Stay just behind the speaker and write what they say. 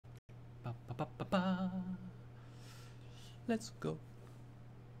Let's go.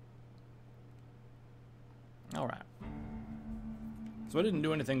 Alright. So I didn't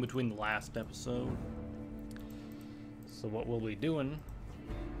do anything between the last episode. So what we'll be doing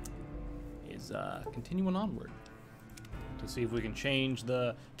is continuing onward to see if we can change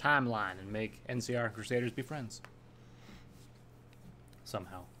the timeline and make NCR and Crusaders be friends.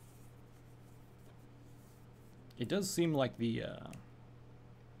 Somehow. It does seem like the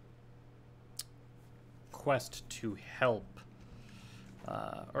quest to help,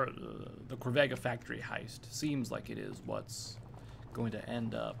 or the Corvega factory heist seems like it is what's going to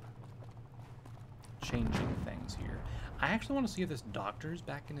end up changing things here. I actually want to see if this doctor's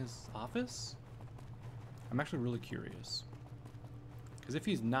back in his office. I'm actually really curious. Because if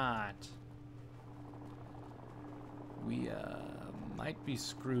he's not, we might be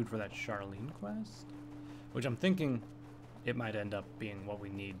screwed for that Charlene quest. Which I'm thinking it might end up being what we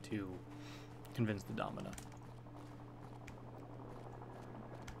need to convince the Domina.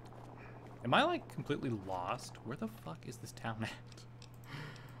 Am I like completely lost? Where the fuck is this town at?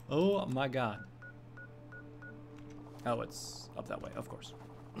 Oh my god. Oh, it's up that way, of course.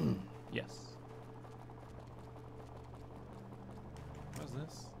 Yes. What is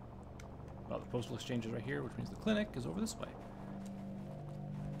this? Well, the postal exchange is right here, which means the clinic is over this way.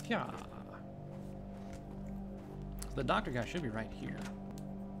 Yeah. The doctor guy should be right here.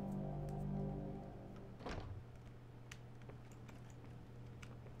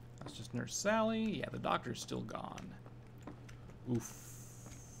 That's just Nurse Sally. Yeah, the doctor's still gone. Oof.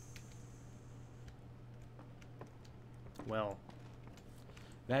 Well,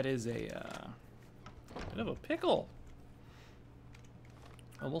 that is a bit of a pickle.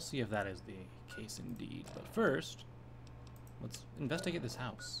 Well, we'll see if that is the case indeed. But first, let's investigate this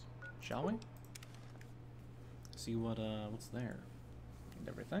house, shall we? See what's there and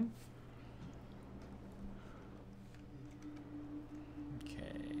everything.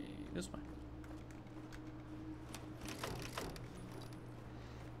 Okay, this way.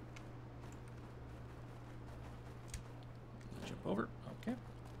 Jump over. Okay.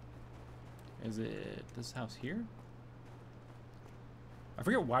 Is it this house here? I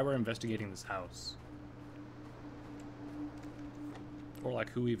forget why we're investigating this house. Or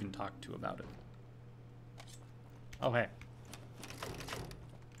like who we even talked to about it. Oh, hey.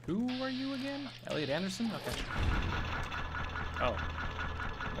 Who are you again? Elliot Anderson? Okay. Oh.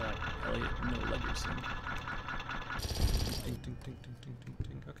 Elliot Anderson. Ding, ding, ding, ding, ding, ding,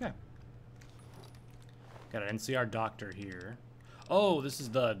 ding. Okay. Got an NCR doctor here. Oh, this is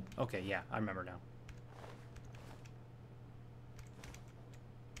the... Okay, yeah, I remember now.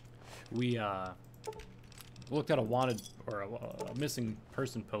 We, looked at a wanted... or a missing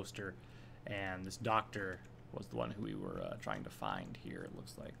person poster, and this doctor was the one who we were trying to find here. It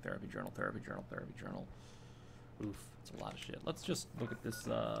looks like therapy journal, therapy journal, therapy journal. Oof, it's a lot of shit. Let's just look at this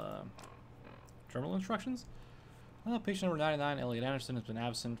terminal instructions. Patient number 99, Elliot Anderson, has been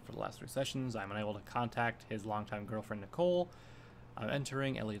absent for the last 3 sessions. I'm unable to contact his longtime girlfriend, Nicole. I'm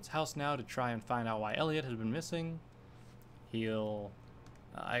entering Elliot's house now to try and find out why Elliot has been missing.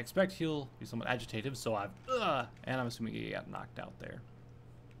 I expect he'll be somewhat agitated, so and I'm assuming he got knocked out there.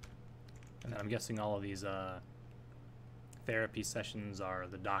 And then I'm guessing all of these therapy sessions are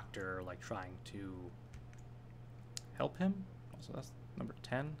the doctor like trying to help him. Also, that's number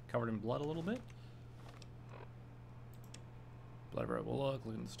 10, covered in blood a little bit. Blood red will look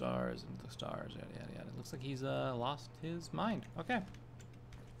at the stars, into the stars, yada yada yada. It looks like he's lost his mind. Okay.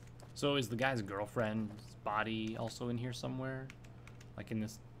 So is the guy's girlfriend's body also in here somewhere? Like in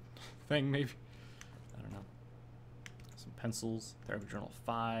this thing, maybe? I don't know. Some pencils. Therapy Journal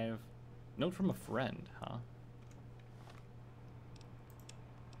 5. Note from a friend, huh?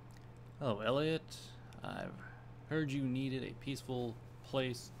 Hello, Elliot. I've heard you needed a peaceful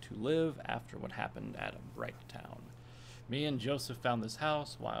place to live after what happened at a bright town. Me and Joseph found this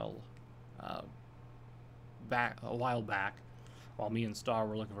house a while back, while me and Star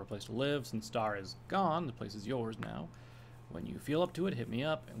were looking for a place to live. Since Star is gone, the place is yours now. When you feel up to it, hit me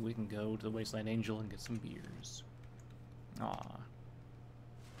up, and we can go to the Wasteland Angel and get some beers. Aw.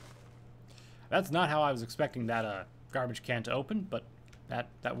 That's not how I was expecting that garbage can to open, but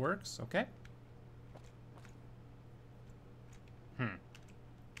that works, okay?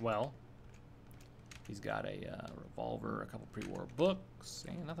 Well, he's got a revolver, a couple pre-war books,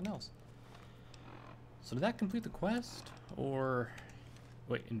 and nothing else. So did that complete the quest? Or,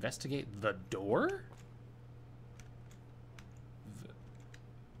 wait, investigate the door?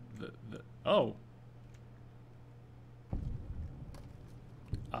 Oh.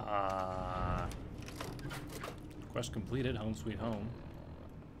 Quest completed, home sweet home.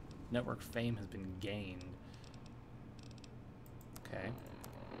 Network fame has been gained. Okay.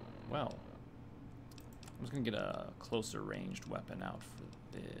 Well, I'm just gonna get a closer ranged weapon out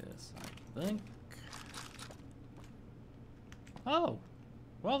for this, I think. Oh,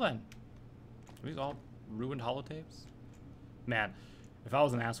 well then. Are these all ruined holotapes? Man, if I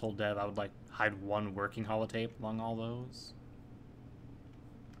was an asshole dev, I would like hide one working holotape among all those.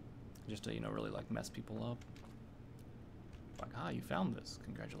 Just to, you know, really like mess people up. Like, ah, you found this.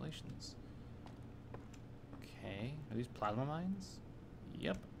 Congratulations. Okay, are these plasma mines?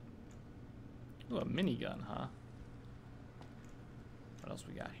 Yep. Ooh, a minigun, huh? What else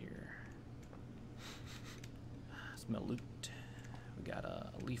we got here? Smell loot. We got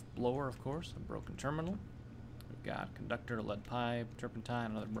a leaf blower, of course, a broken terminal. We've got conductor, lead pipe,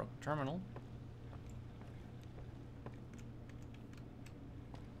 turpentine, another broken terminal.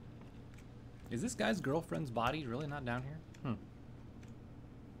 Is this guy's girlfriend's body really not down here? I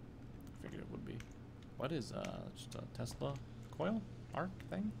figured it would be. What is just a Tesla coil arc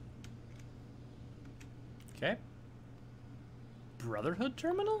thing? Okay. Brotherhood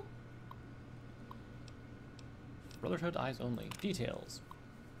terminal? Brotherhood eyes only. Details.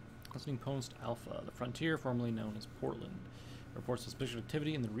 Listening post Alpha, the frontier formerly known as Portland. Reports suspicious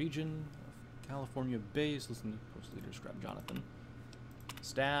activity in the region of California base. Listen to post leader Scribe Jonathan.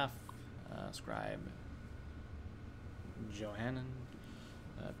 Staff, Scribe Johannan.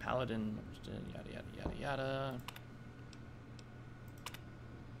 Paladin, yada yada yada yada.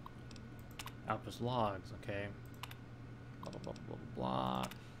 Outpost logs, okay. Blah blah blah blah blah blah.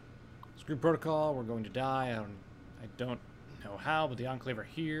 Screw protocol, we're going to die. I don't know how, but the Enclave are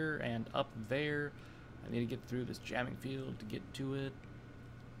here and up there. I need to get through this jamming field to get to it.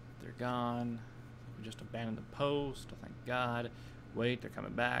 They're gone. We just abandoned the post. Oh, thank God. Wait, they're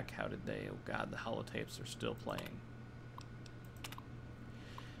coming back. How did they? Oh God, the holotapes are still playing.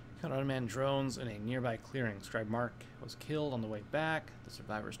 Found unmanned drones in a nearby clearing. Scribe Mark was killed on the way back. The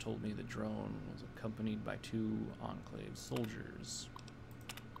survivors told me the drone was accompanied by 2 Enclave soldiers.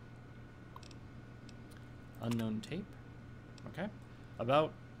 Unknown tape. Okay.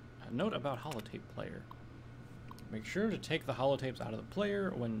 A note about holotape player. Make sure to take the holotapes out of the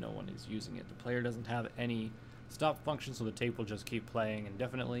player when no one is using it. The player doesn't have any stop function, so the tape will just keep playing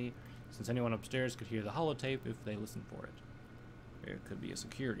indefinitely, since anyone upstairs could hear the holotape if they listen for it. It could be a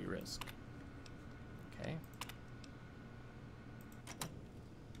security risk. Okay.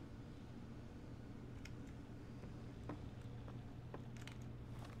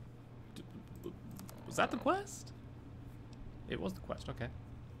 Was that the quest? It was the quest, okay.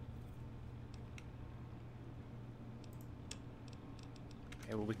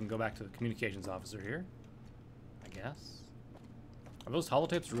 Okay, well we can go back to the communications officer here, I guess. Are those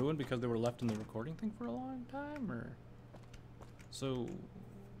holotapes ruined because they were left in the recording thing for a long time, or? So,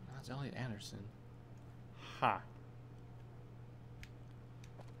 that's Elliot Anderson. Ha.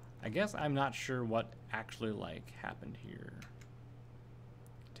 I guess I'm not sure what actually, like, happened here.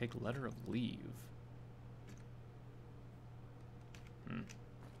 Take letter of leave.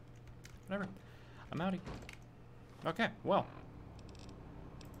 Whatever. I'm outie. Okay, well.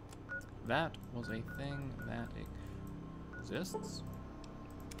 That was a thing that exists.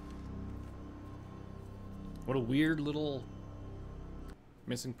 What a weird little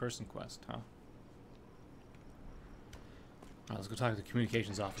missing person quest, huh? Well, let's go talk to the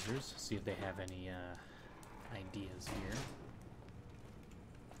communications officers, see if they have any ideas here.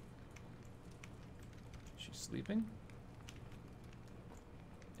 She's sleeping?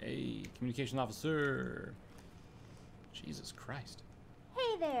 Hey, communication officer. Jesus Christ.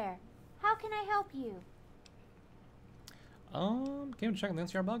 Hey there. How can I help you? Came to check on the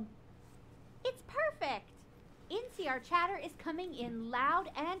NCR bug? It's perfect. NCR chatter is coming in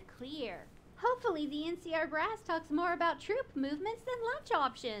loud and clear. Hopefully the NCR brass talks more about troop movements than lunch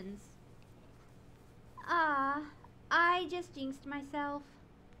options. I just jinxed myself.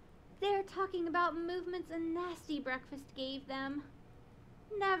 They're talking about movements a nasty breakfast gave them.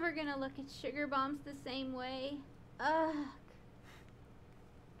 Never gonna look at sugar bombs the same way. Ugh.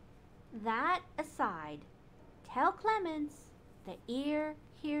 That aside, tell Clemens the ear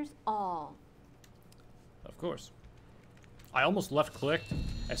hears all. Of course. I almost left-clicked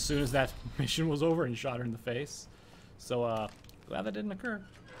as soon as that mission was over and shot her in the face. So, glad that didn't occur.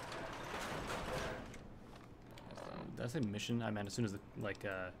 Did I say mission? I meant as soon as the, like,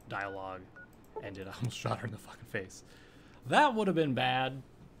 dialogue ended, I almost shot her in the fucking face. That would have been bad.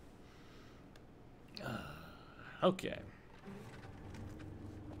 Okay.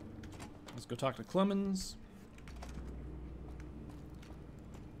 Let's go talk to Clemens.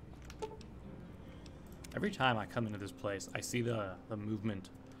 Every time I come into this place, I see the movement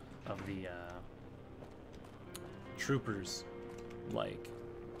of the troopers like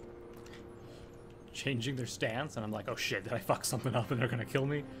changing their stance, and I'm like, oh shit, did I fuck something up and they're gonna kill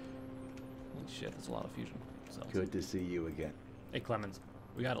me? Holy shit, that's a lot of fusion cells. Good to see you again. Hey Clemens,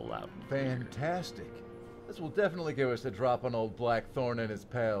 we got a loud. Fantastic. This will definitely give us a drop on old Blackthorn and his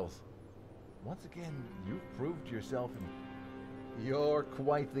pals. Once again, you've proved yourself, and you're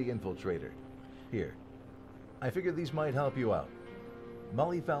quite the infiltrator. Here, I figured these might help you out.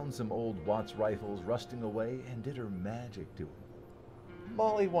 Molly found some old Watts rifles rusting away and did her magic to them.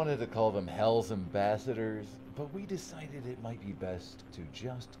 Molly wanted to call them Hell's Ambassadors, but we decided it might be best to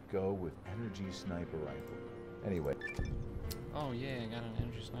just go with Energy Sniper Rifle. Anyway. Oh yeah, I got an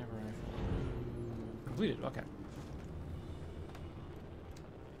energy sniper rifle. Completed, okay.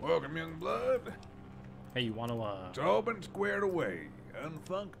 Welcome, young blood. Hey, you want to, It's all been squared away,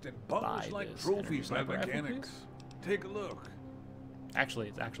 unfunked and polished buy like this trophies energy by sniper rifle, mechanics. Take a look. Actually,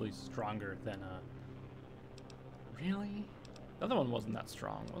 it's actually stronger than, really? The other one wasn't that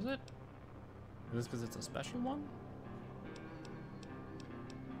strong, was it? Is this because it's a special one?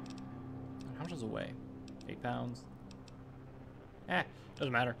 How much does it weigh? 8 pounds?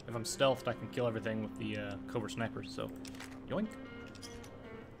 Doesn't matter. If I'm stealthed, I can kill everything with the covert snipers, so yoink.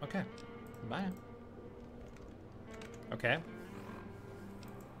 Okay, bye. Okay.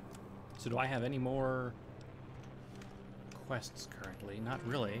 So do I have any more quests currently? Not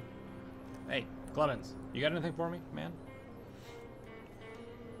really. Hey, Clemens, you got anything for me, man?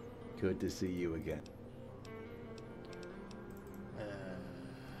 Good to see you again.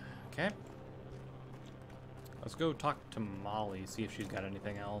 Okay. Let's go talk to Molly, see if she's got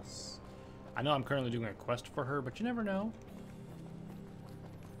anything else. I know I'm currently doing a quest for her, but you never know.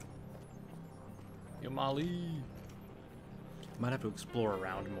 Yo, Molly. Might have to explore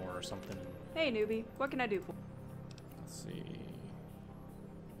around more or something. Hey, newbie. What can I do for? Let's see.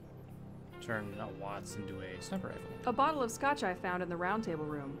 Turn a Watts into a sniper rifle. A bottle of scotch I found in the round table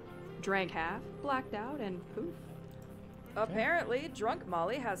room. Drank half, blacked out, and poof. Apparently, drunk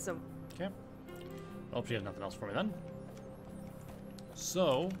Molly has some... Okay. Well, she has nothing else for me then.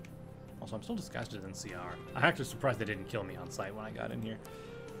 So, also I'm still disguised as NCR. I'm actually surprised they didn't kill me on sight when I got in here.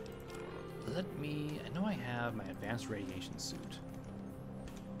 Let me, I know I have my advanced radiation suit.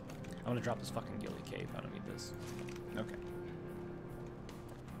 I'm gonna drop this fucking ghillie cave. I don't need this. Okay.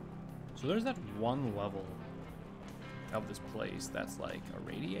 So there's that one level of this place that's like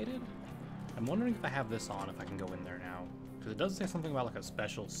irradiated. I'm wondering if I have this on, if I can go in there now. Because it does say something about like a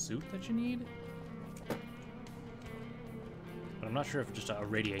special suit that you need. But I'm not sure if just a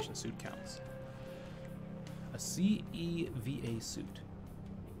radiation suit counts. A CEVA suit.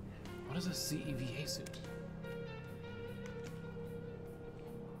 What is a CEVA suit?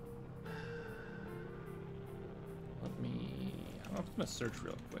 Let me... I don't know if I'm going to search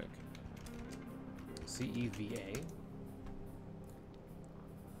real quick. CEVA.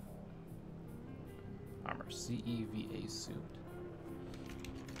 Armor. CEVA suit.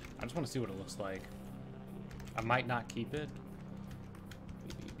 I just want to see what it looks like. I might not keep it.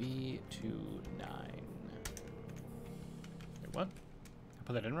 BB29. Wait, what? I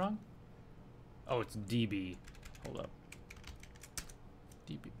put that in wrong? Oh, it's DB. Hold up.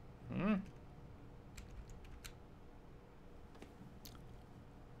 DB.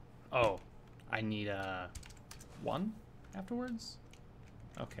 Oh, I need one afterwards?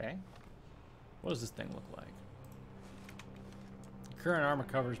 Okay. What does this thing look like? Current armor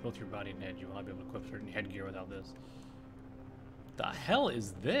covers both your body and head. You will not be able to equip certain headgear without this. The hell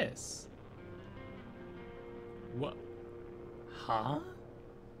is this? What? Huh?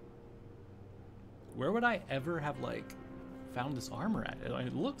 Where would I ever have, like, found this armor at?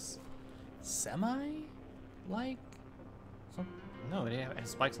 It looks semi-like... No, it has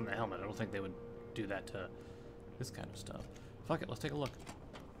spikes on the helmet. I don't think they would do that to this kind of stuff. Fuck it, let's take a look.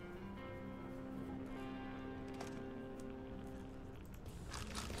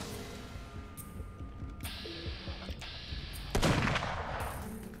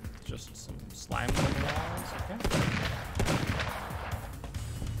 Just some slime on the walls, okay.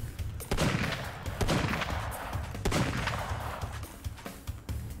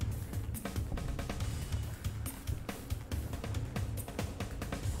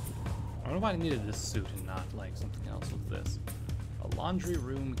 I wonder why I needed this suit and not like something else with this. A laundry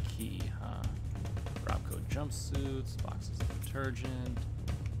room key, huh? Grab coat jumpsuits, boxes of detergent.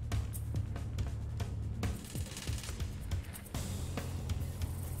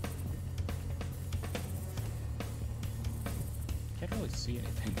 Can't really see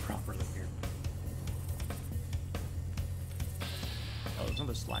anything properly here. Oh, there's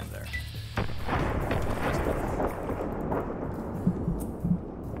another slime there.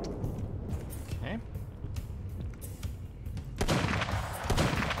 Okay.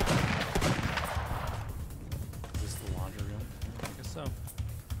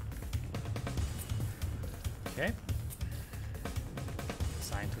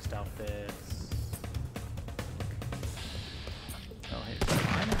 Ghost outfits. Oh, hey, it's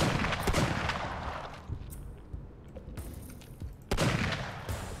fine.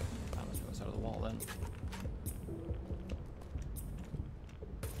 I'm just going to side of the wall then.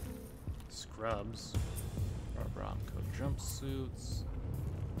 Scrubs. Bronco jumpsuits.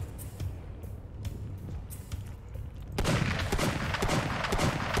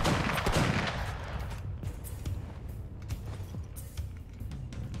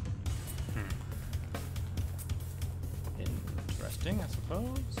 Interesting, I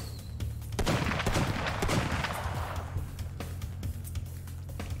suppose.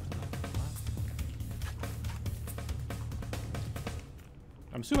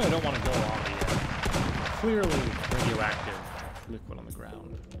 I'm assuming I don't want to go on the clearly radioactive liquid on the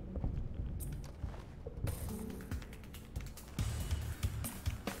ground.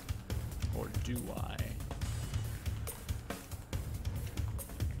 Or do I? I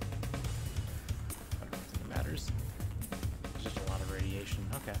don't think it matters. There's just a lot of radiation.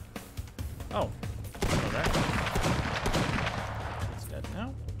 Okay. Oh. Oh, that. It's dead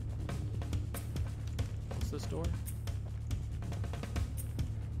now. What's this door?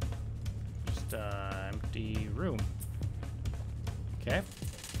 Just empty room. Okay.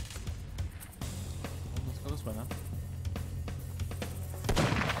 Well, let's go this way then.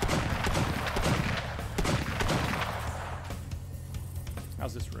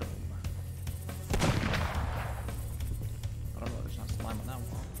 How's this room? I don't know, there's not slime on that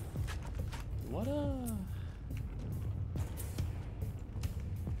wall. What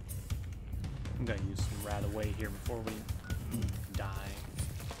I'm gonna use some rat away here before we die.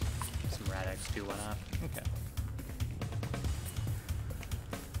 Some rat XP, why not? Okay.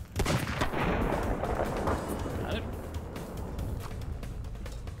 Got it.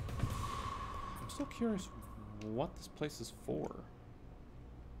 I'm still curious what this place is for.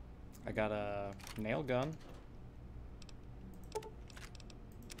 I got a nail gun.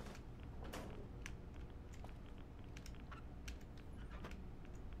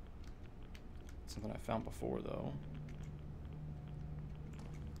 Something I found before, though.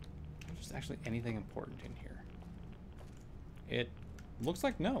 There's just actually anything important in here. It looks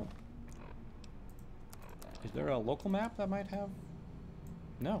like no. Is there a local map that might have?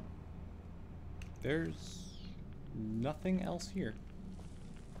 No. There's nothing else here.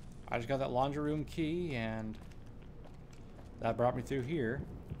 I just got that laundry room key, and that brought me through here.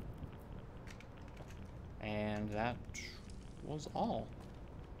 And that was all.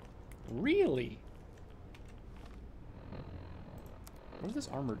 Really? What does this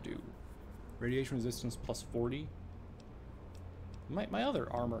armor do? Radiation resistance plus 40? My other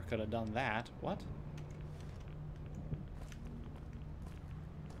armor could have done that. What?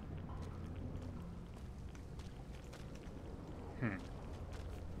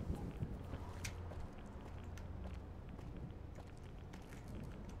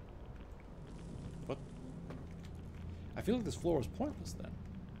 What? I feel like this floor was pointless then.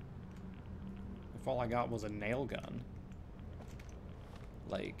 If all I got was a nail gun.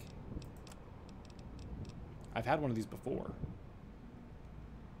 Like, I've had one of these before.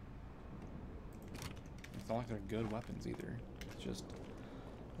 It's not like they're good weapons either. It's just,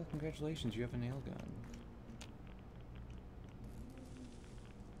 oh, congratulations, you have a nail gun.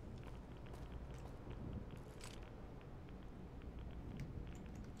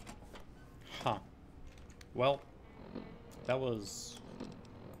 Huh. Well, that was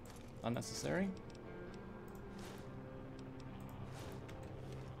unnecessary.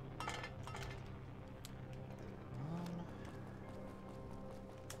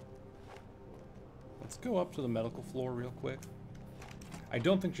 Let's go up to the medical floor real quick. I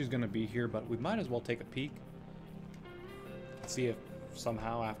don't think she's going to be here, but we might as well take a peek. See if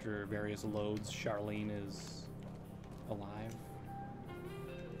somehow after various loads, Charlene is alive.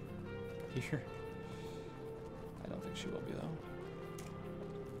 Here. I don't think she will be, though.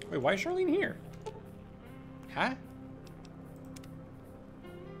 Wait, why is Charlene here? Huh?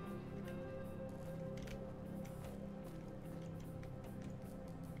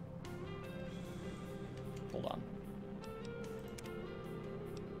 Hold on.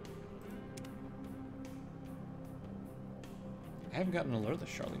 I haven't gotten an alert that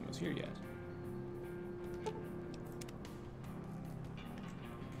Charlene was here yet.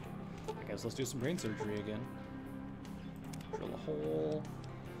 I guess let's do some brain surgery again. Drill a hole.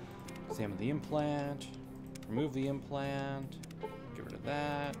 Examine the implant. Remove the implant. Get rid of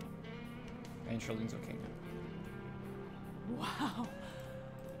that. And Charlene's okay now. Wow.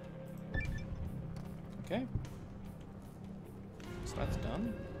 Okay. So that's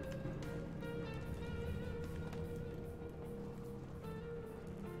done.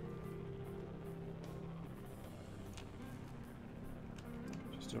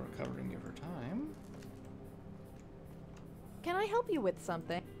 Still recovering, give her time. Can I help you with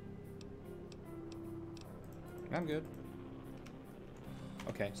something? I'm good.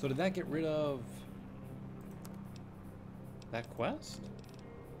 Okay, so did that get rid of that quest?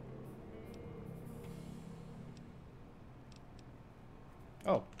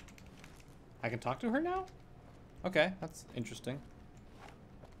 Oh. I can talk to her now? Okay, that's interesting.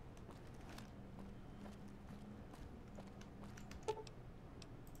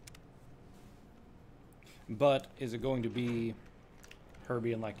 But is it going to be her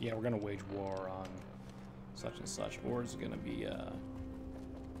being like, yeah, we're going to wage war on such and such, or is it going to be,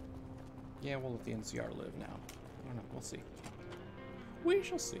 yeah, we'll let the NCR live now. I don't know, we'll see. We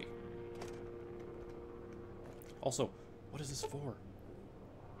shall see. Also, what is this for?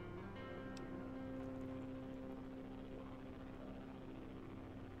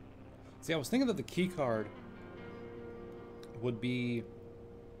 See, I was thinking that the key card would be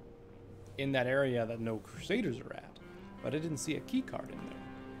in that area that no Crusaders are at, but I didn't see a key card in there.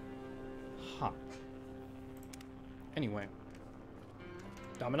 Huh. Anyway.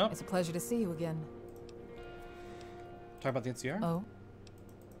 Domino? It's a pleasure to see you again. Talk about the NCR? Oh?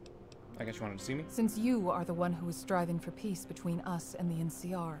 I guess you wanted to see me? Since you are the one who is striving for peace between us and the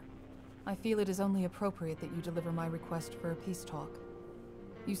NCR, I feel it is only appropriate that you deliver my request for a peace talk.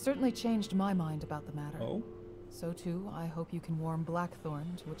 You certainly changed my mind about the matter. Oh? So too, I hope you can warm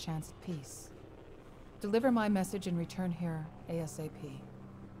Blackthorn to a chance at peace. Deliver my message and return here ASAP.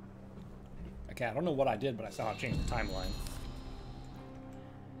 Okay, I don't know what I did, but I saw how it changed the timeline.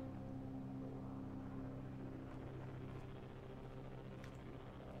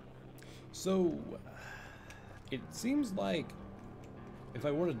 So, it seems like if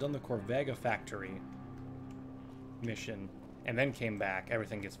I would have done the Corvega factory mission and then came back,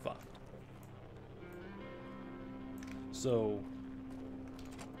 everything gets fucked. So,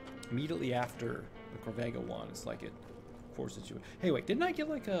 immediately after the Corvega one, it's like it forces you. Hey, wait, didn't I get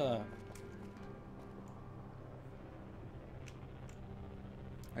like a...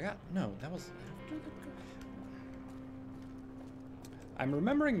 No, that was after the... I'm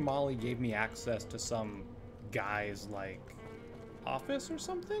remembering Molly gave me access to some guy's, like, office or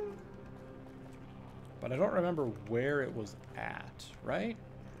something? But I don't remember where it was at, right?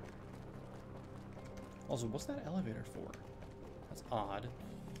 Also, what's that elevator for? That's odd.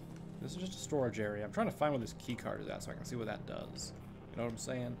 This is just a storage area. I'm trying to find where this key card is at so I can see what that does. You know what I'm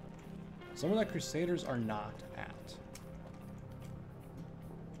saying? Somewhere that Crusaders are not at.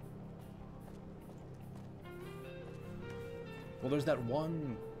 Well, there's that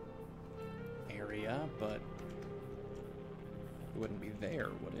one area, but it wouldn't be there,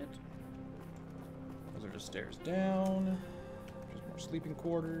 would it? Those are just stairs down. Just more sleeping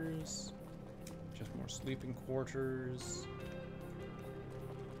quarters. Just more sleeping quarters.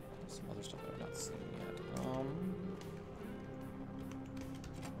 Some other stuff that I've not seen yet.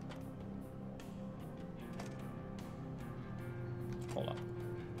 Hold on.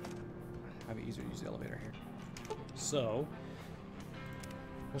 Have it easier to use the elevator here. So,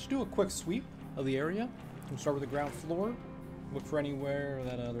 let's do a quick sweep of the area. We'll start with the ground floor. Look for anywhere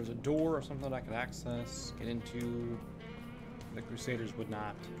that there's a door or something that I could access, get into. The Crusaders would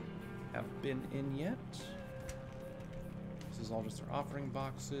not have been in yet. This is all just their offering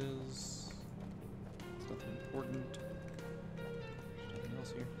boxes. It's nothing important. There's nothing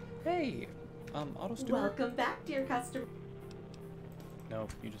else here. Hey! Auto Steward. Welcome back, dear customer. No,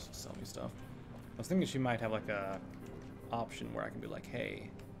 you just sell me stuff. I was thinking she might have like a option where I can be like, hey,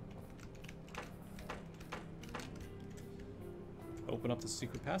 open up the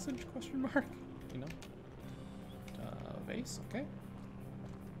secret passage, question mark, you know? Vase, okay.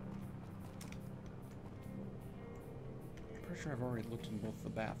 I'm pretty sure I've already looked in both the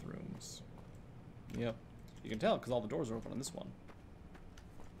bathrooms. Yep, you can tell because all the doors are open on this one.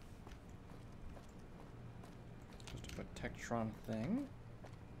 Just a Tectron thing.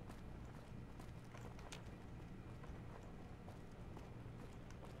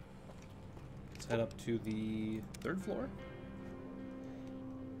 Let's head up to the 3rd floor.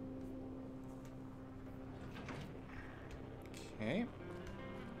 Okay.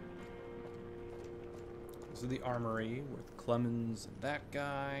 This is the armory with Clemens and that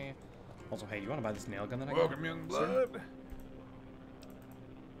guy. Also, hey, you want to buy this nail gun that I got? Welcome, young blood.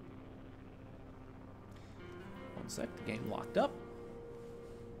 One sec, the game locked up.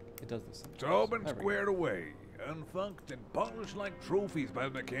 It does this sometimes. It's all been There we go. squared away, unfunked and polished like trophies by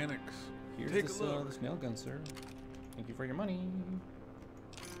the mechanics. Here's Take this, a look. this nail gun, sir. Thank you for your money.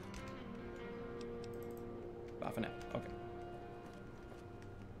 Bye for now. Okay.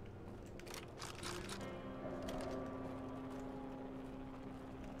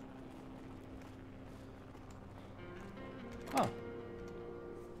 Oh.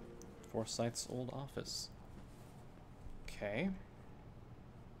 Forsyth's old office. Okay.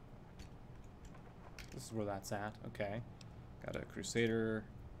 This is where that's at. Okay. Got a Crusader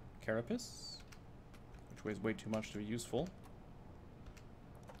carapace, which weighs way too much to be useful.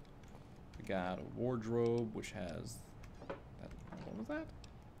 We got a wardrobe, which has that, what was that?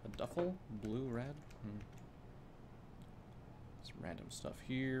 A duffel? Blue, red? Some random stuff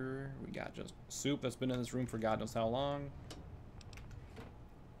here. We got just soup that's been in this room for God knows how long.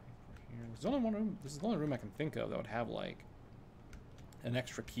 This is the only one room. This is the only room I can think of that would have like an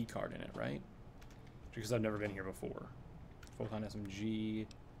extra key card in it, right? Because I've never been here before. Photon SMG,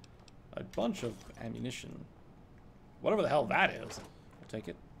 a bunch of ammunition, whatever the hell that is. I'll take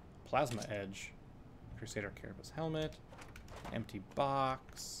it. Plasma Edge, Crusader Carapace helmet, empty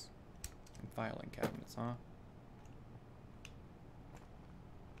box, and filing cabinets, huh?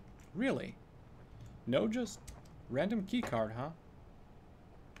 Really? No, just random key card, huh?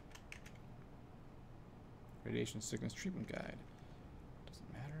 Radiation sickness treatment guide.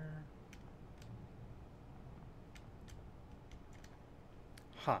 Doesn't matter.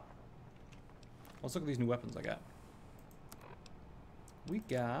 Huh. Let's look at these new weapons I got. We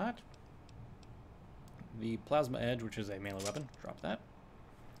got the Plasma Edge, which is a melee weapon. Drop that.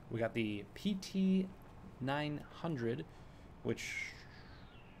 We got the PT 900, which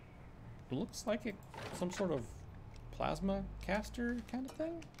looks like some sort of plasma caster kind of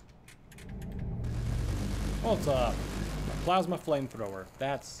thing. Oh, it's a plasma flamethrower.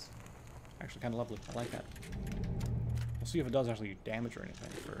 That's actually kind of lovely. I like that. We'll see if it does actually do damage or anything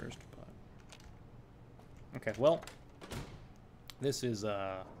first. But okay, well, this is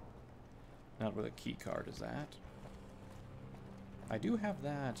not where the key card is at. I do have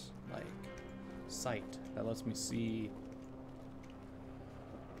that like sight that lets me see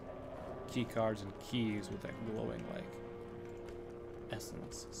key cards and keys with that glowing like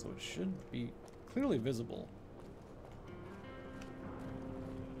essence, so it should be clearly visible.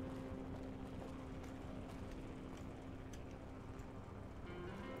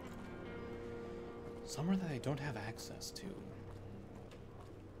 Somewhere that I don't have access to.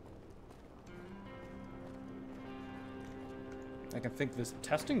 I can think this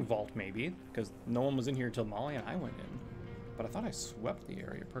testing vault maybe, because no one was in here until Molly and I went in. But I thought I swept the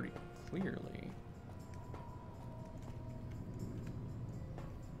area pretty clearly.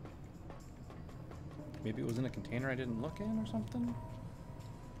 Maybe it was in a container I didn't look in or something?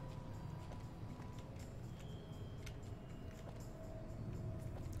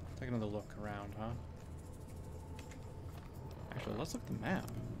 Take another look around, huh? Actually, let's look at the map.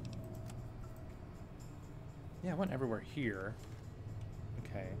 Yeah, I went everywhere here.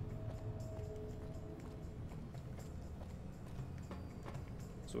 Okay.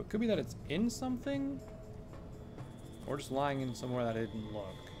 So it could be that it's in something, or just lying in somewhere that I didn't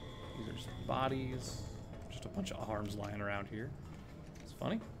look. These are just bodies, just a bunch of arms lying around here. It's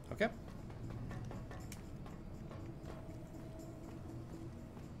funny. Okay.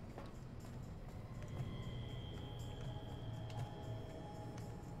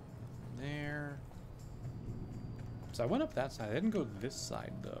 There. So I went up that side. I didn't go this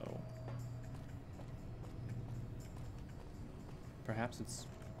side, though. Perhaps it's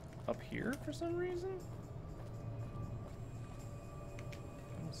up here for some reason?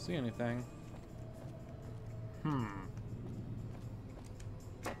 I don't see anything.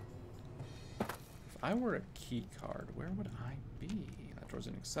 If I were a key card, where would I be? That door's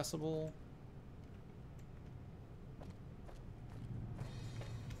inaccessible.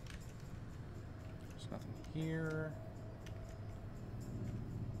 There's nothing here.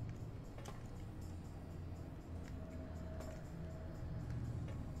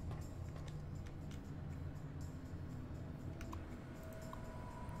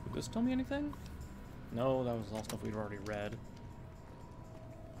 Would this tell me anything? No, that was all stuff we'd already read.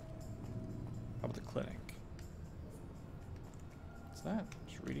 How about the clinic? What's that?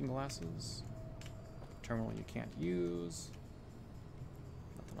 Just reading glasses. Terminal you can't use.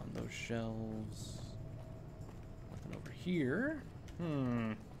 Nothing on those shelves. Nothing over here.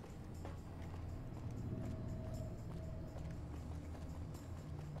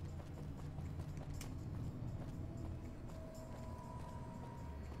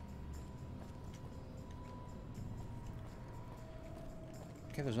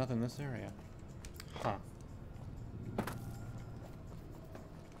 Okay, there's nothing in this area. Huh.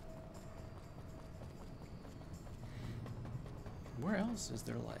 Where else is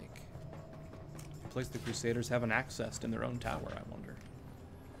there, like, a place the Crusaders haven't accessed in their own tower, I wonder?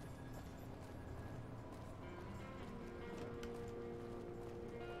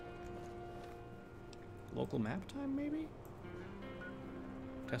 Local map time, maybe?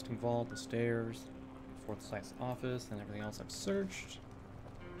 Testing vault, the stairs, fourth site's office, and everything else I've searched.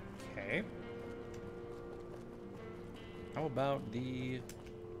 Okay. How about the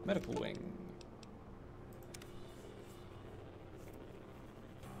medical wing?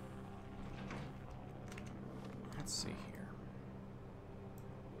 Let's see here.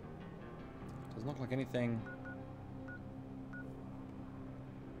 Doesn't look like anything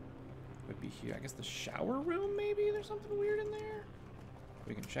would be here. I guess the shower room, maybe? There's something weird in there?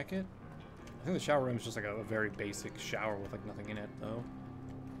 We can check it. I think the shower room is just like a very basic shower with like nothing in it, though.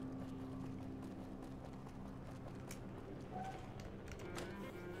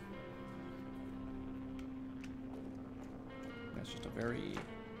 That's just a very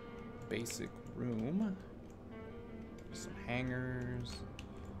basic room. Some hangers.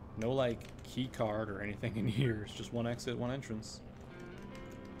 No like key card or anything in here. It's just one exit, one entrance.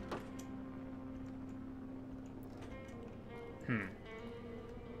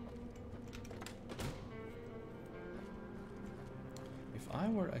 If I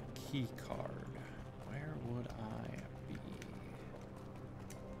were a key card, where would I be?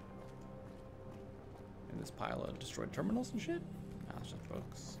 In this pile of destroyed terminals and shit? Nah, it's just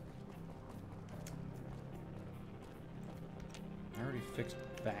books. I already fixed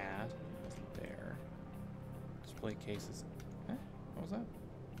that. Wasn't there. Display cases. Eh? What was that?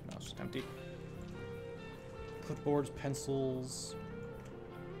 No, it's just empty. Clipboards, pencils.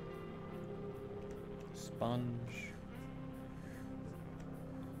 Sponge.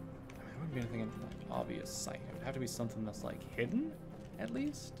 There wouldn't be anything in like obvious sight. It would have to be something that's like hidden, at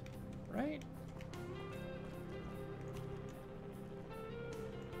least, right?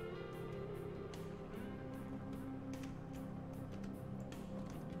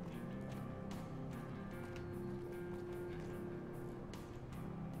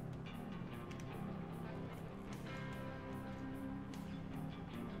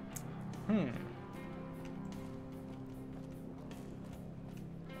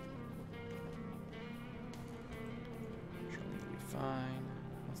 Fine.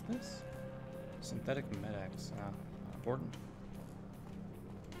 What's this? Synthetic Medex. Not important.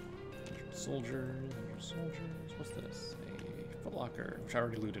 Injured soldiers. What's this? A footlocker, which I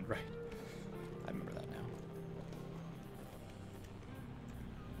already looted, right? I remember that now.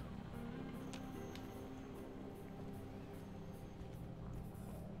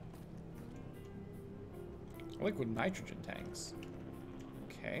 Liquid nitrogen tanks.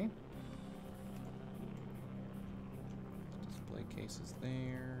 Okay. Display cases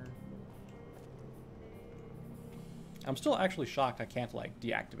there. I'm still actually shocked I can't like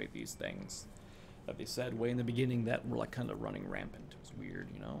deactivate these things that they said way in the beginning that were like kind of running rampant. It was weird,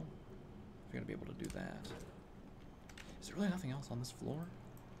 you know? You're gonna be able to do that. Is there really nothing else on this floor?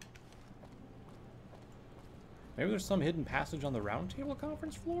 Maybe there's some hidden passage on the round table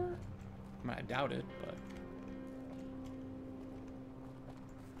conference floor? I mean, I doubt it, but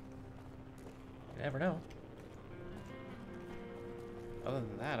you never know. Other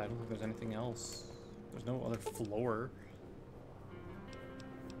than that, I don't think there's anything else. There's no other floor.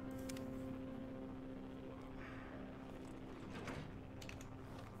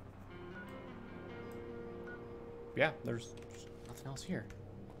 Yeah, there's nothing else here.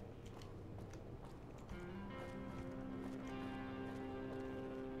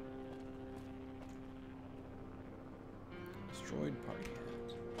 Destroyed party hat.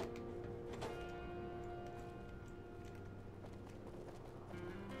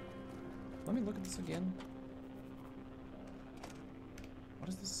 Let me look at this again. What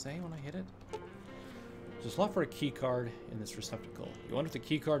does this say when I hit it? There's a slot for a key card in this receptacle. You wonder if the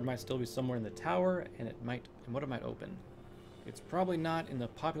key card might still be somewhere in the tower and what it might open. It's probably not in the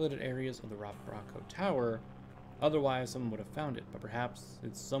populated areas of the Bracco Tower, otherwise someone would have found it, but perhaps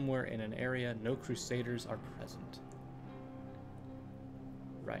it's somewhere in an area no Crusaders are present.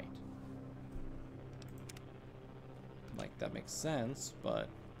 Right. Like, that makes sense, but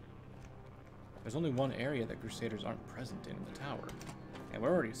there's only one area that Crusaders aren't present in the tower. And we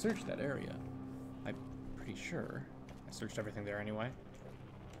already searched that area. I'm pretty sure. I searched everything there anyway.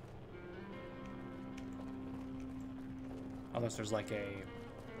 Unless there's like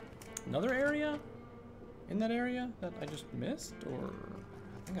another area in that area that I just missed, or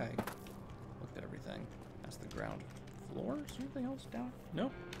I think I looked at everything. That's the ground floor. Is there anything else down?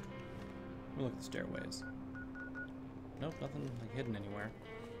 Nope. Let me look at the stairways. Nope, nothing like hidden anywhere.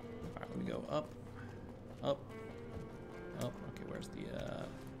 Alright, let me go up, up, up. Okay, where's the,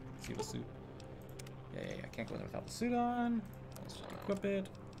 see the suit? Yeah, I can't go there without the suit on. Let's just equip it.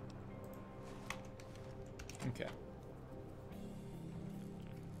 Okay.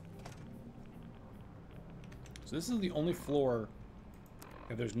 So this is the only floor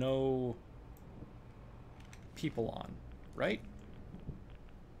If there's no people on, right?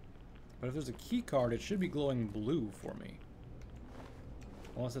 But if there's a key card, it should be glowing blue for me.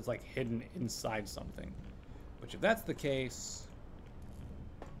 Unless it's like hidden inside something. Which if that's the case,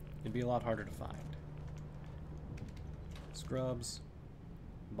 it'd be a lot harder to find. Scrubs.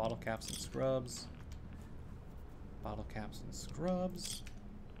 Bottle caps and scrubs. Bottle caps and scrubs.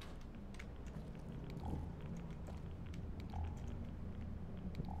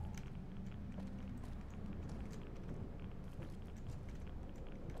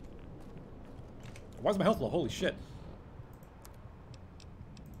 Why's my health low? Holy shit.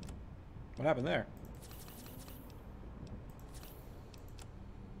 What happened there?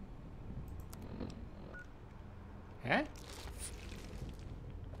 Huh?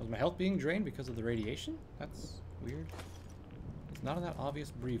 Was my health being drained because of the radiation? That's weird. It's not in that obvious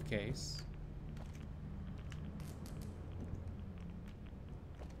briefcase.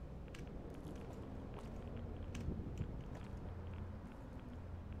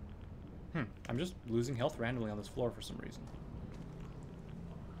 I'm just losing health randomly on this floor for some reason.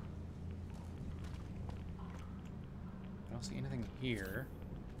 I don't see anything here.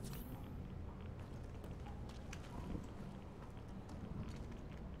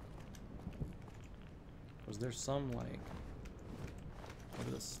 Was there some, like,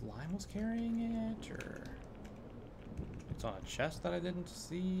 maybe the slime was carrying it, or it's on a chest that I didn't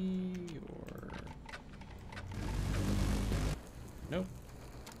see, or... Nope.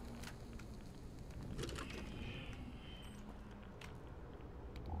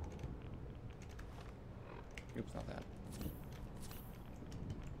 Oops, not that.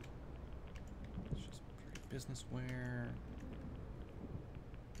 It's just pure business wear.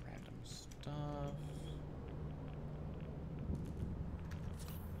 Random stuff.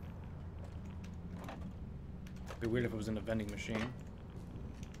 It'd be weird if it was in a vending machine.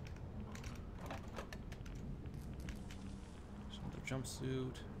 Another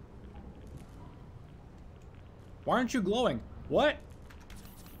jumpsuit. Why aren't you glowing? What?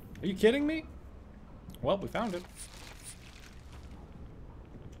 Are you kidding me? Well, we found it.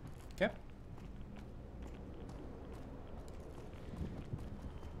 Okay.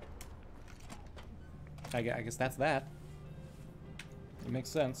 I guess that's that. It makes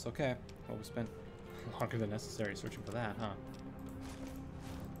sense. Okay. Well, we spent longer than necessary searching for that, huh?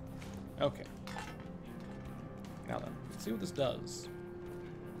 Okay. Now then, let's see what this does.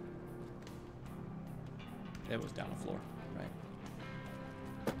 It was down the floor, right?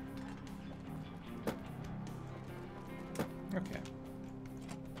 Okay.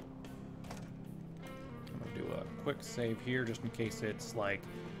 I'm gonna do a quick save here just in case it's like,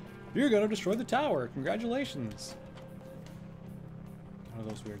 you're gonna destroy the tower. Congratulations. One of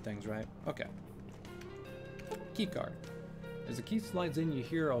those weird things, right? Okay. Key card. As the key slides in, you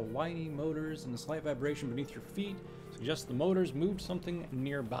hear a whiny motors and a slight vibration beneath your feet. Suggests the motors moved something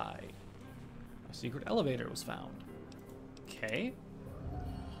nearby. A secret elevator was found. Okay.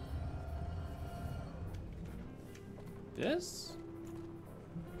 This?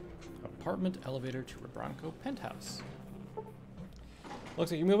 Apartment elevator to Rebronco penthouse.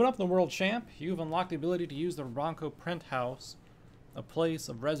 Looks like you're moving up in the world, champ. You've unlocked the ability to use the Rebronco penthouse, a place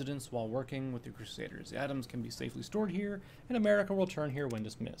of residence while working with the Crusaders. The items can be safely stored here, and America will return here when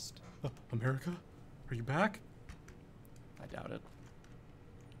dismissed. America? Are you back? I doubt it.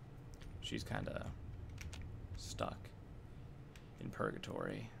 She's kind of stuck in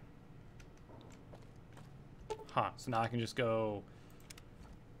purgatory. Huh, so now I can just go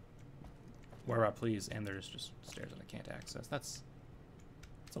wherever I please, and there's just stairs that I can't access. That's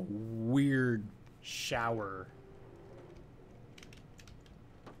a weird shower.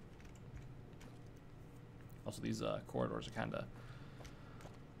 Also, these corridors are kind of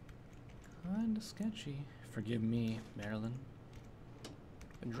sketchy. Forgive me, Marilyn.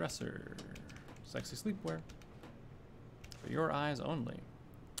 A dresser. Sexy sleepwear. For your eyes only.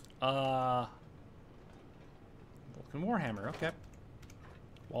 Vulcan Warhammer, okay.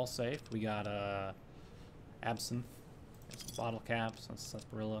 Wall safe. We got absinthe. Some bottle caps. Some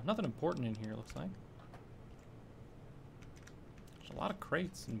sarsaparilla. Nothing important in here, looks like. There's a lot of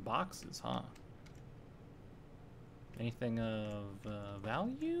crates and boxes, huh? Anything of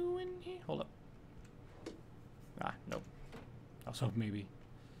value in here? Hold up. Ah, nope. I was hoping maybe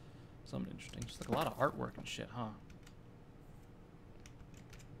something interesting. Just like a lot of artwork and shit, huh?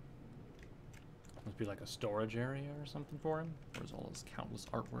 Must be like a storage area or something for him. Where's all his countless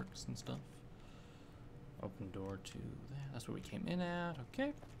artworks and stuff? Open door to that. That's where we came in at.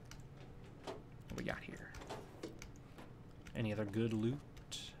 Okay. What we got here? Any other good loot?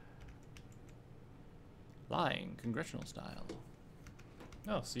 Lying, congressional style.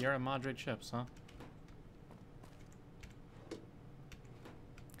 Oh, Sierra Madre chips, huh? A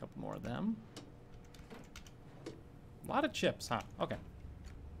couple more of them. A lot of chips, huh? Okay.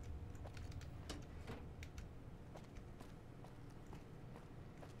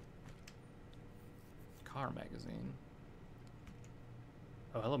 Car magazine.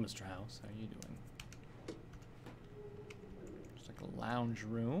 Oh, hello, Mr. House. How are you doing? Just like a lounge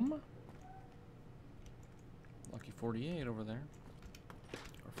room. Lucky 48 over there.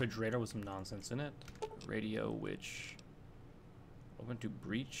 Refrigerator with some nonsense in it. Radio, which open to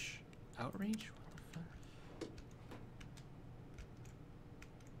breach outreach. What the fuck?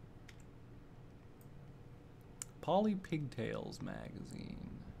 Polly Pigtails magazine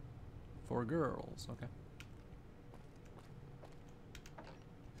for girls. Okay.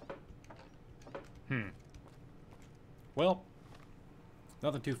 Well,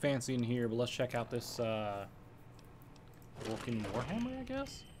 nothing too fancy in here, but let's check out this Vulcan Warhammer, I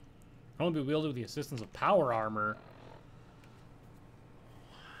guess. Only be wielded with the assistance of power armor.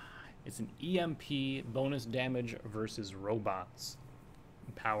 It's an EMP bonus damage versus robots.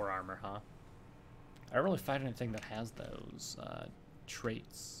 Power armor, huh? I don't really fight anything that has those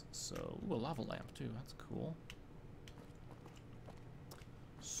traits. So, ooh, a lava lamp too. That's cool.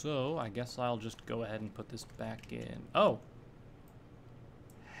 So, I guess I'll just go ahead and put this back in. Oh!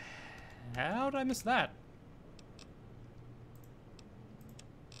 How did I miss that?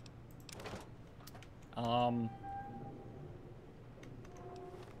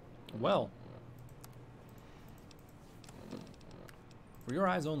 Well. For your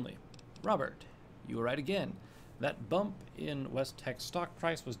eyes only. Robert, you were right again. That bump in West Tech's stock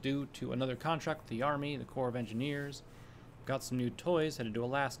price was due to another contract with the Army, the Corps of Engineers. Got some new toys, headed to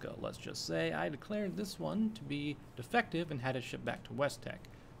Alaska. Let's just say I declared this one to be defective and had it shipped back to West Tech.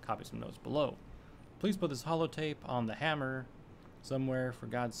 Copy some notes below. Please put this holotape on the hammer somewhere, for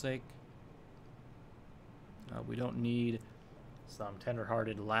God's sake. We don't need some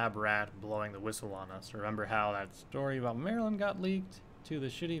tender-hearted lab rat blowing the whistle on us. Remember how that story about Maryland got leaked to the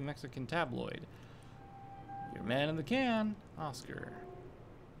shitty Mexican tabloid? Your man in the can, Oscar.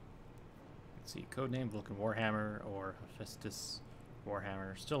 Let's see, codename Vulcan Warhammer or Hephaestus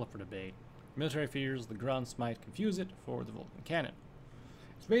Warhammer, still up for debate. Military fears the grunts might confuse it for the Vulcan cannon.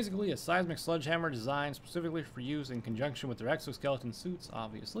 It's basically a seismic sledgehammer designed specifically for use in conjunction with their exoskeleton suits,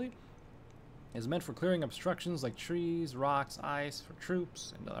 obviously. It's meant for clearing obstructions like trees, rocks, ice, for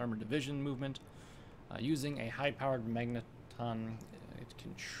troops and armored division movement. Using a high-powered magneton, it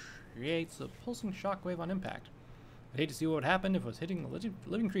can create a pulsing shockwave on impact. I'd hate to see what would happen if it was hitting a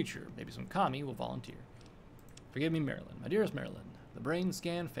living creature. Maybe some commie will volunteer. Forgive me, Marilyn. My dearest Marilyn. The brain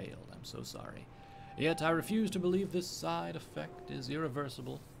scan failed. I'm so sorry. Yet I refuse to believe this side effect is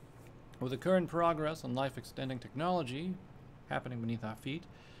irreversible. With the current progress on life-extending technology happening beneath our feet,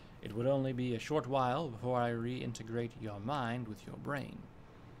 it would only be a short while before I reintegrate your mind with your brain.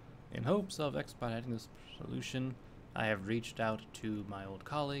 In hopes of expediting this solution, I have reached out to my old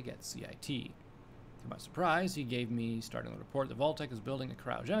colleague at CIT. To my surprise, he gave me starting the report that Vault-Tec is building a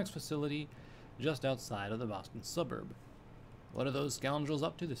cryogenics facility just outside of the Boston suburb. What are those scoundrels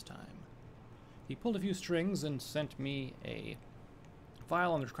up to this time? He pulled a few strings and sent me a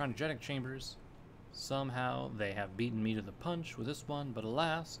file on their cryogenic chambers. Somehow they have beaten me to the punch with this one, but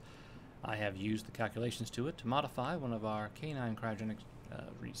alas, I have used the calculations to it to modify one of our canine cryogenic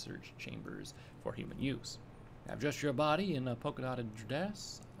research chambers for human use. I've dressed your body in a polka-dotted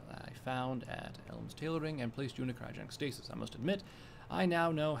dress I found at Elm's Tailoring and placed you in a cryogenic stasis. I must admit, I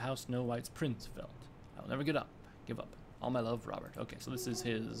now know how Snow White's prince felt. I will never give up. All my love, Robert. Okay, so this is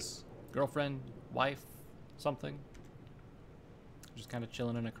his girlfriend, wife, something. Just kind of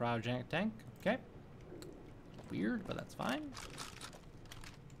chilling in a cryogenic tank. Okay. Weird, but that's fine.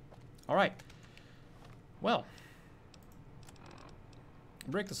 All right. Well,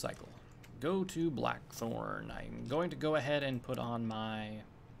 break the cycle. Go to Blackthorn. I'm going to go ahead and put on my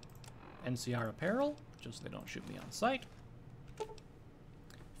NCR apparel, just so they don't shoot me on sight.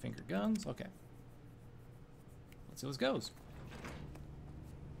 Finger guns. Okay. Let's see how this goes.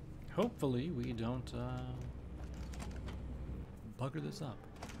 Hopefully we don't bugger this up.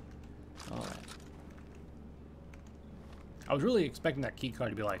 All right. I was really expecting that key card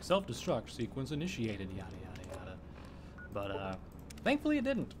to be like, self-destruct sequence initiated, yada, yada, yada. But, thankfully it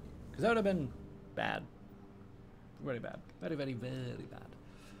didn't. Because that would have been bad. Very bad. Very, very, very bad.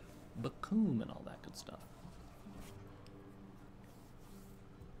 Bacoom and all that good stuff.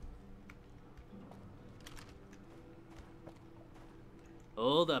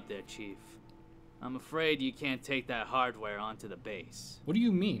 Hold up there, Chief. I'm afraid you can't take that hardware onto the base. What do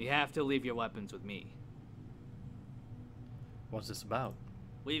you mean? You have to leave your weapons with me. What's this about?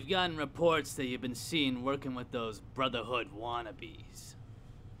 We've gotten reports that you've been seen working with those Brotherhood wannabes.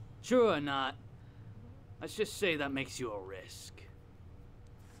 True or not, let's just say that makes you a risk.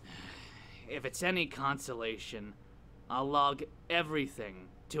 If it's any consolation, I'll log everything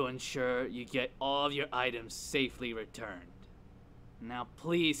to ensure you get all of your items safely returned. Now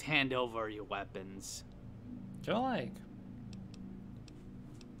please hand over your weapons. But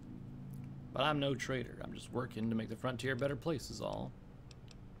I'm no traitor. I'm just working to make the frontier a better place is all.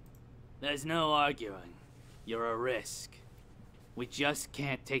 There's no arguing. You're a risk. We just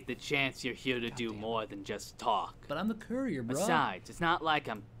can't take the chance you're here to do more than just talk. But I'm the courier, bro. Besides, it's not like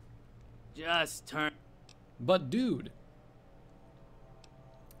I'm just But dude,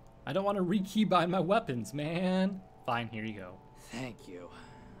 I don't want to rekey buy my weapons, man. Fine, here you go. Thank you.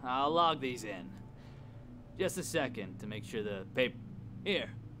 I'll log these in. Just a second to make sure the paper... Here.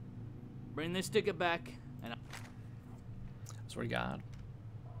 Bring this ticket back, and I swear to God.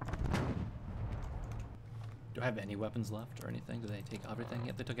 Do I have any weapons left or anything? Do they take everything?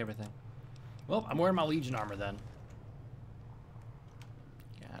 Yep, they took everything. Well, I'm wearing my Legion armor then.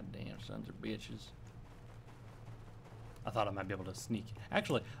 Goddamn sons of bitches. I thought I might be able to sneak.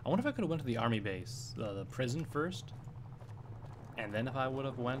 Actually, I wonder if I could have went to the army base, the prison first. And then if I would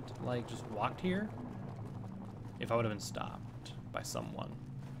have went, like, just walked here. If I would have been stopped by someone.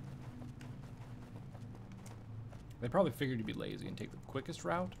 They probably figured you'd be lazy and take the quickest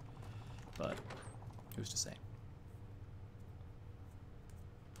route, but who's to say?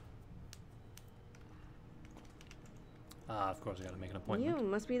 Of course I gotta make an appointment. You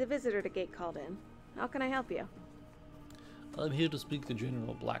must be the visitor the gate called in. How can I help you? I'm here to speak to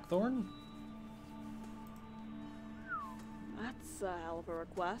General Blackthorn. That's a hell of a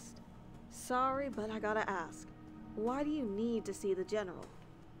request. Sorry, but I gotta ask. Why do you need to see the general?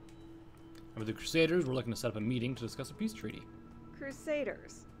 With the Crusaders, we're looking to set up a meeting to discuss a peace treaty.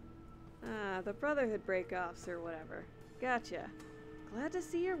 Crusaders. Ah, the Brotherhood break-offs or whatever. Gotcha. Glad to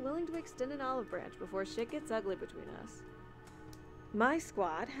see you're willing to extend an olive branch before shit gets ugly between us. My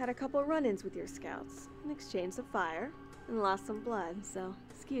squad had a couple run-ins with your scouts and exchanged some fire and lost some blood, so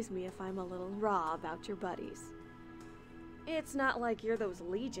excuse me if I'm a little raw about your buddies. It's not like you're those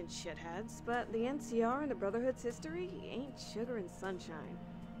Legion shitheads, but the NCR and the Brotherhood's history ain't sugar and sunshine.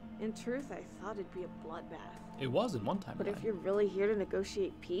 In truth, I thought it'd be a bloodbath. It was at one time. But if you're really here to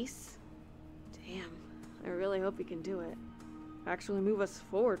negotiate peace, damn, I really hope you can do it. Actually move us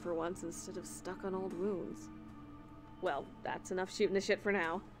forward for once instead of stuck on old wounds. Well, that's enough shooting the shit for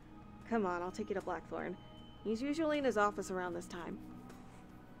now. Come on, I'll take you to Blackthorn. He's usually in his office around this time.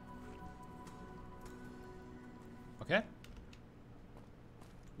 Okay.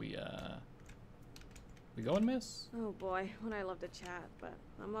 We going, miss? Oh boy, would I love to chat, but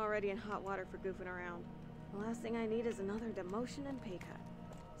I'm already in hot water for goofing around. The last thing I need is another demotion and pay cut.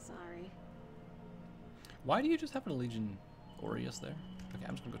 Sorry. Why do you just have an Legion Aureus there? Okay,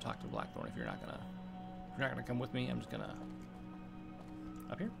 I'm just gonna go talk to Blackthorn. If you're not gonna come with me, I'm just gonna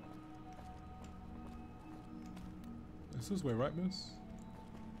up here. This is way, right, miss?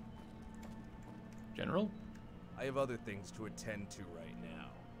 General? I have other things to attend to right now.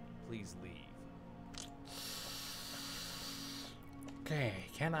 Please leave. Okay,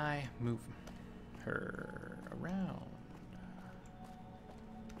 can I move her around?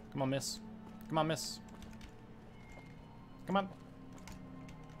 Come on, miss. Come on, miss. Come on.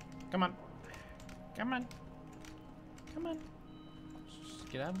 Come on. Come on. Come on. Just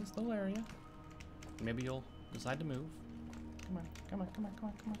get out of this little area. Maybe you'll decide to move. Come on. Come on. Come on. Come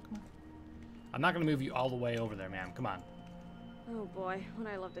on. Come on. Come on. I'm not gonna move you all the way over there, ma'am. Come on. Oh boy, would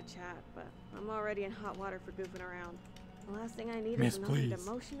I love to chat, but I'm already in hot water for goofing around. The last thing I need Miss, is another please.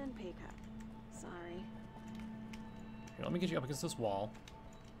 demotion and pay cut. Sorry. Here, let me get you up against this wall.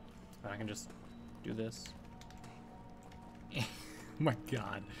 And I can just do this. Oh my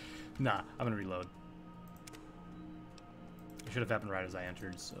god. Nah, I'm gonna reload. It should have happened right as I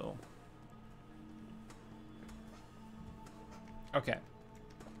entered, so. Okay.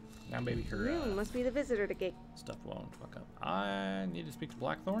 Now maybe her You must be the visitor to gate. stuff won't fuck up. I need to speak to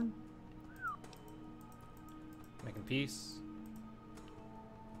Blackthorn. Making peace.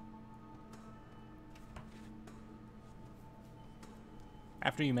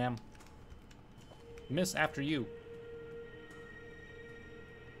 After you, ma'am. Miss, after you.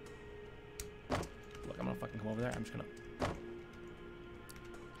 Look, I'm gonna fucking come over there. I'm just gonna.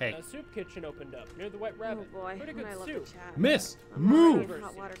 Hey. A soup kitchen opened up near the White Rabbit. Oh boy, Pretty would good I love soup. to chat. Miss, I'm already move! in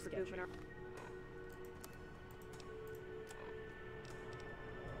hot water for goofing around.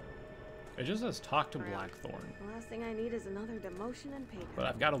 It just says talk to Blackthorn. The last thing I need is another demotion and pay cut. But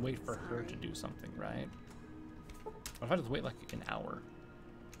I've got to wait for her to do something, right? What if I just wait like an hour?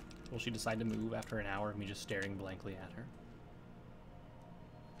 Will she decide to move after an hour of me just staring blankly at her?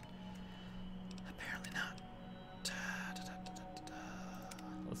 Apparently not.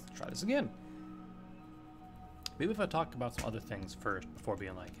 Let's try this again. Maybe if I talked about some other things first before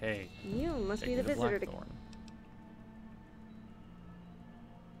being like, hey, You must take be me the to visitor to. Blackthorn.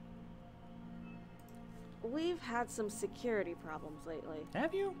 We've had some security problems lately.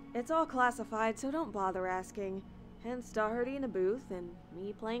 Have you? It's all classified, so don't bother asking. Hence Doherty in a booth and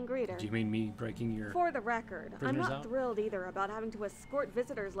me playing greeter. Do you mean me breaking your... For the record, I'm prisoners not out? thrilled either about having to escort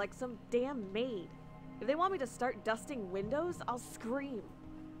visitors like some damn maid. If they want me to start dusting windows, I'll scream.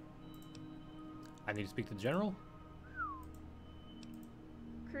 I need to speak to the general?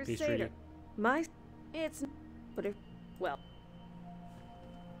 Crusader. My... It's... But if... Well...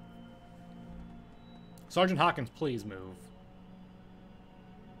 Sergeant Hawkins, please move.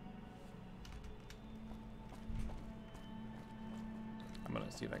 I'm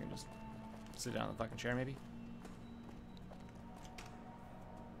gonna see if I can just sit down in the fucking chair, maybe.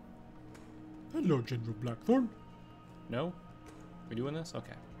 Hello, General Blackthorn. No? We doing this?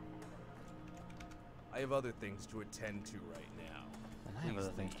 Okay. I have other things to attend to right now. And I have Please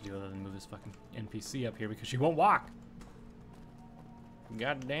other things to leave. do other than move this fucking NPC up here because she won't walk.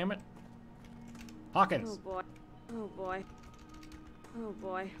 God damn it. Hawkins. Oh boy. Oh boy. Oh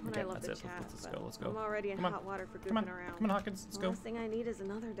boy. When Okay, I love that's to it. chat, Let's but go. Let's go. I'm already in Come on. hot water for Come on. goofing around. Come on, Hawkins. Let's The go. last thing I need is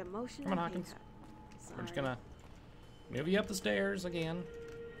another demotion Come on, and pay Hawkins. cut. We're just Sorry. gonna move you up the stairs again.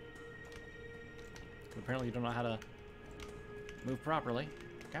 Apparently you don't know how to move properly.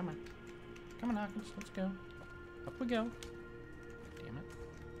 Come on. Come on, Hawkins. Let's go. Up we go. Damn it.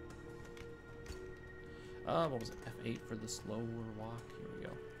 What was it? F8 for the slower walk. Here we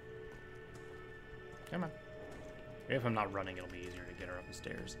go. Come on. Maybe if I'm not running, it'll be easier to get her up the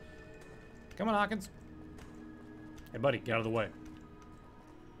stairs. Come on, Hawkins. Hey, buddy, get out of the way.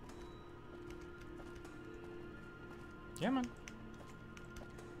 Come on.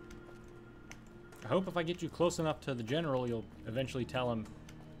 I hope if I get you close enough to the general, you'll eventually tell him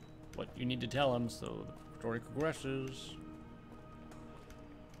what you need to tell him so the story progresses.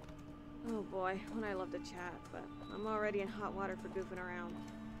 Oh boy, when I love to chat, but I'm already in hot water for goofing around.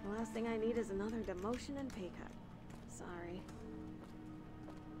 The last thing I need is another demotion and pay cut. Sorry.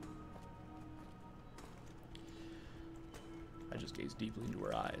 I just gaze deeply into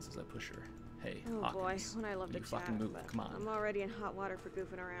her eyes as I push her. Hey, Oh Hawkins, boy, when I love to you chat, fucking move. but Come on. I'm already in hot water for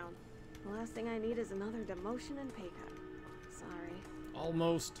goofing around. The last thing I need is another demotion and pay cut. Sorry.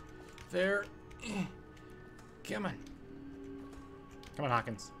 Almost there. Come on. Come on,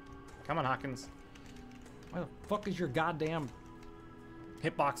 Hawkins. Come on, Hawkins. Why the fuck is your goddamn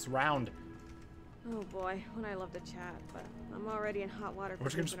hitbox round? Oh boy, when I love to chat, but I'm already in hot water for We're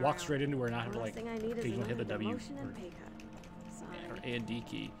just gonna just goofing walk around. straight into her and not have The to last like thing I need is occasionally hit the another W demotion or, and pay cut. or Sorry. A and D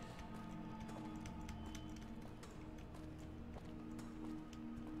key.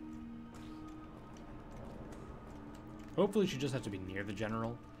 Hopefully she just has to be near the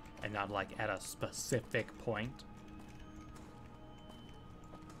general and not like at a specific point.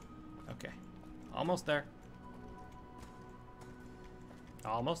 Okay. Almost there.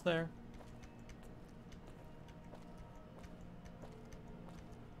 Almost there.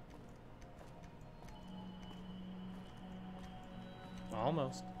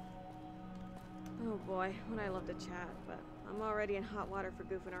 Almost. Oh boy, when I love to chat, but I'm already in hot water for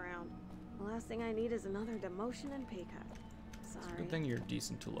goofing around. The last thing I need is another demotion and pay cut. Sorry. Good thing you're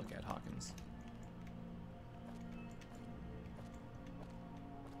decent to look at, Hawkins.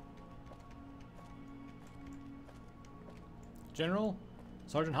 General,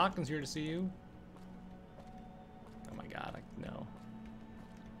 Sergeant Hawkins here to see you. Oh my god, no.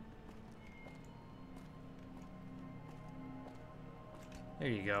 There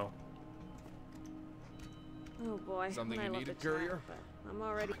you go. Oh boy, Something when I you love needed, to chat, courier? but I'm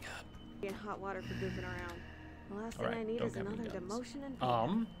already in hot water for goofing around. The last thing Alright, I need don't is get me another guns. demotion and pay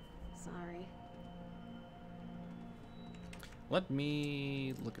cut. Sorry. Let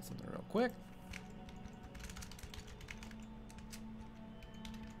me look at something real quick.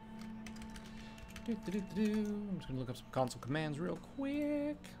 I'm just gonna look up some console commands real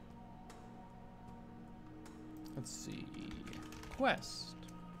quick. Let's see. Quest.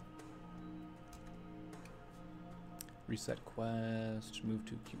 Reset quest. Move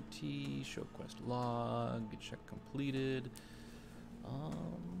to QT. Show quest log. Check completed.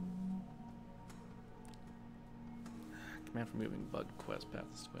 Command for moving bug quest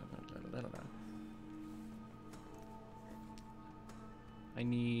paths. I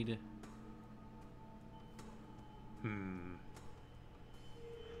need.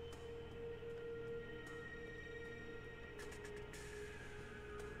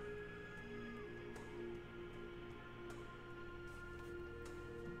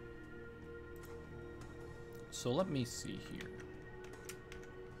 So let me see here.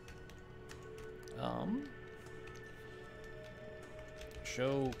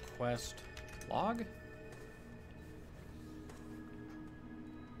 Show quest log.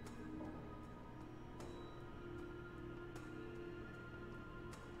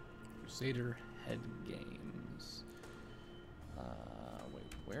 Crusader Head Games.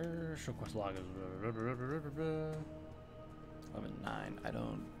 Wait, where? Show quest log is 11.9. I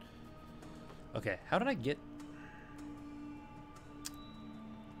don't. Okay, how did I get?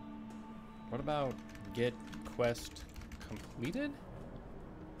 What about get quest completed?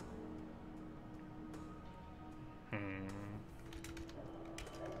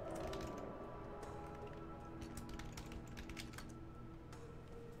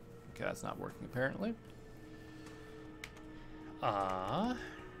 Okay, that's not working apparently.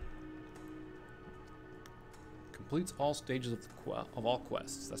 Completes all stages of all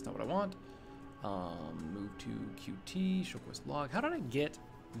quests. That's not what I want. Move to QT, show quest log. How did I get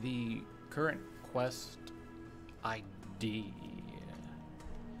the current quest ID?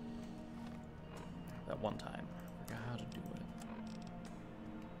 That one time. I forgot how to do it.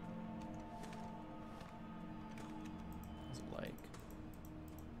 What's it like?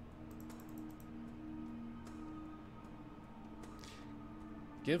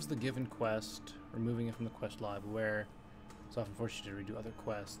 Gives the given quest, removing it from the quest log, where it's often forces you to redo other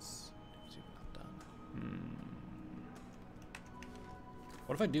quests. See what I've done.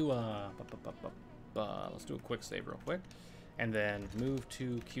 What if I do let's do a quick save real quick, and then move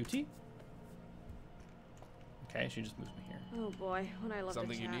to QT. Okay, she just moves me here. Oh boy, when I love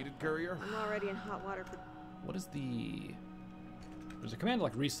Something to you chat. needed, courier? I'm already in hot water for... What is the... There's a command to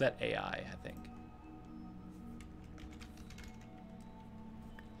like reset AI, I think.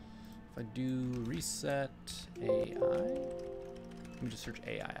 If I do reset AI, let me just search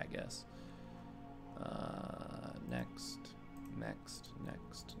AI, I guess. Next.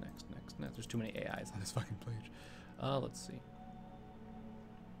 There's too many AIs on this fucking page. Let's see.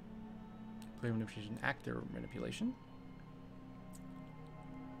 Player manipulation, actor manipulation.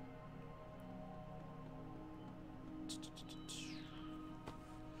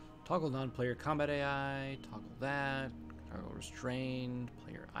 Toggle non-player combat AI, toggle that, toggle restrained,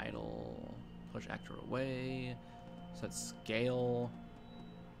 player idle, push actor away, set scale,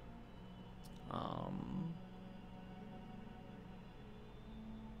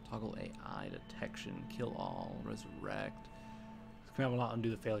 toggle AI detection, kill all, resurrect. This command will not undo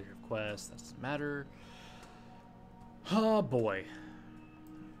the failure of quest, that doesn't matter. Oh boy.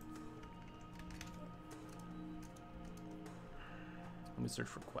 Let me search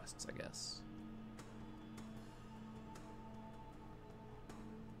for quests, I guess.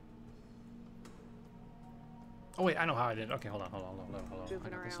 Oh wait, I know how I did. Okay, hold on. I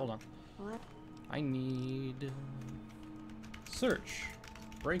got this. Hold on. What? I need search.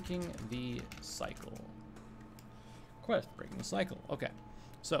 Breaking the cycle. Quest, breaking the cycle. Okay,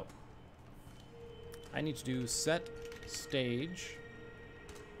 so I need to do set stage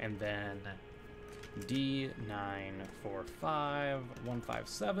and then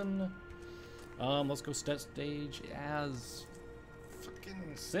D945157. Let's go set stage as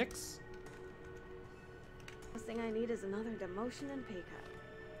fucking 6. Last thing I need is another demotion and pay cut.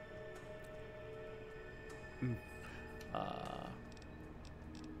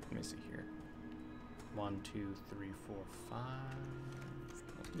 Let me see here. 1, 2, 3, 4, 5.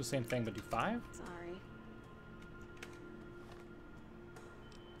 Let's do the same thing, but do 5. Sorry.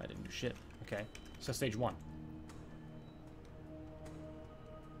 I didn't do shit. Okay, so stage 1.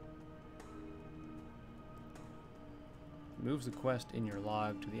 Moves the quest in your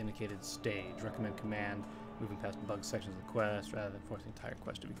log to the indicated stage. Recommend command moving past bug sections of the quest rather than forcing the entire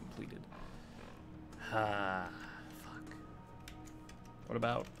quest to be completed. Fuck. What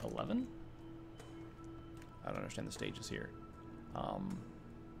about 11? I don't understand the stages here.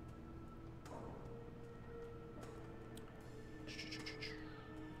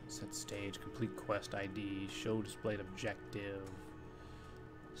 Set stage, complete quest ID, show displayed objective.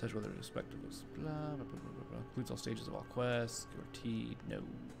 Says whether respective is blah, blah, blah, blah, blah. Completes all stages of all quests. Your T, no.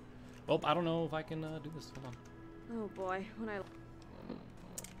 Well, I don't know if I can do this. Hold on. Oh boy, when I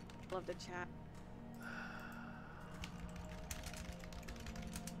love to chat.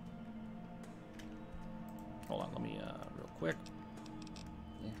 Hold on, let me real quick.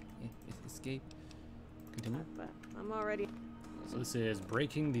 Escape. Continue. But I'm already... So this is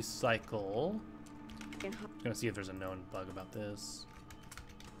breaking the cycle. in I'm gonna see if there's a known bug about this.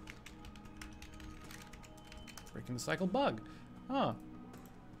 Breaking the cycle bug. Huh.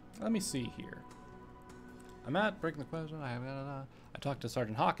 Let me see here. I'm at breaking the question. I talked to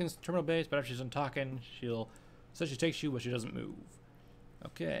Sergeant Hawkins, terminal base, but after she's done talking, says she takes you, but she doesn't move.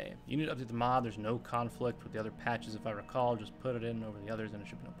 Okay, you need to update the mod. There's no conflict with the other patches, if I recall. Just put it in over the others, and it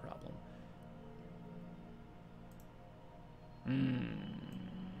should be no problem.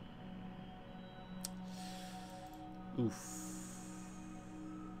 Oof.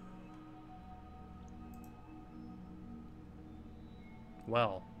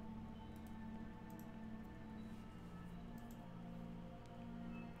 Well.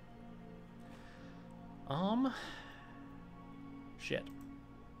 Shit.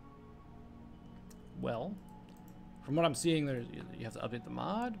 Well, from what I'm seeing, you have to update the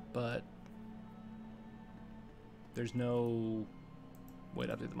mod, but there's no way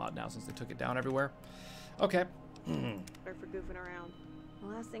to update the mod now since they took it down everywhere. Okay. Or for goofing around. The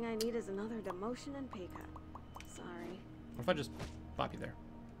last thing I need is another demotion and pay cut. Sorry. What if I just pop you there?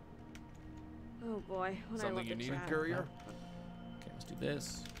 Oh boy, when I love Something you to need, chat. courier? Okay, let's do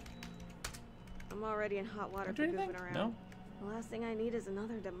this. I'm already in hot water Can I for do anything? goofing around. No? The last thing I need is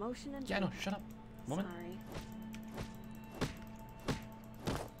another demotion and Yeah, pay no, cut. shut up. Moment. Sorry.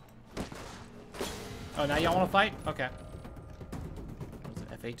 Oh, now y'all want to fight? Okay. Was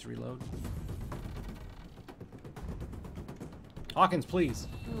it F8 to reload? Hawkins, please.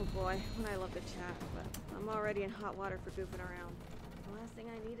 Oh boy, when I love to chat, but I'm already in hot water for goofing around. The last thing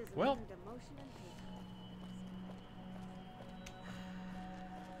I need is Well. another demotion and pay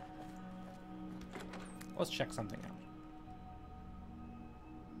cut. Let's check something out.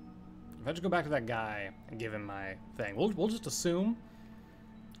 If I just go back to that guy and give him my thing, we'll just assume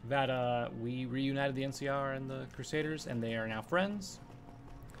that we reunited the NCR and the Crusaders, and they are now friends.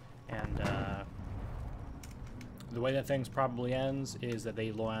 And the way that things probably ends is that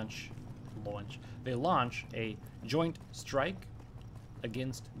they launch a joint strike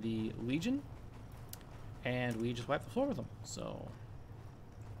against the Legion, and we just wipe the floor with them. So,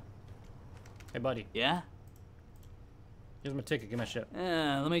 hey, buddy. Yeah? Here's my ticket. Give me my shit.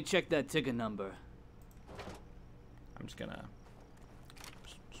 Let me check that ticket number. I'm just gonna.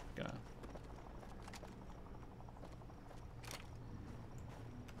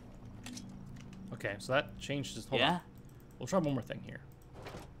 Okay, so that changed his whole. Yeah? We'll try one more thing here.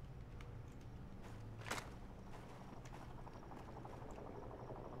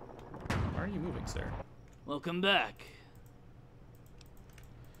 Why are you moving, sir? Welcome back.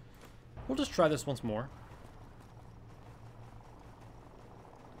 We'll just try this once more.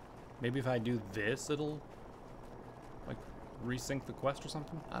 Maybe if I do this, it'll like resync the quest or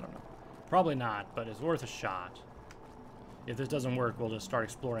something? I don't know. Probably not, but it's worth a shot. If this doesn't work, we'll just start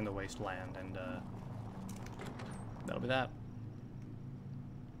exploring the wasteland, and that'll be that.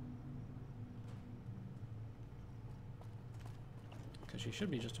 Because she should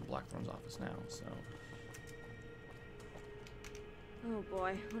be just in Blackthorn's office now, so. Oh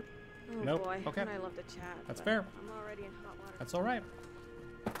boy. Oh Nope. boy. Okay. When I love to chat. That's but fair. I'm already in hot water. That's all right.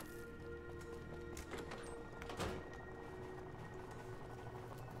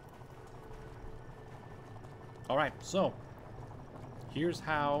 All right, so here's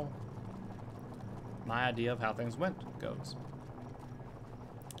how my idea of how things went goes.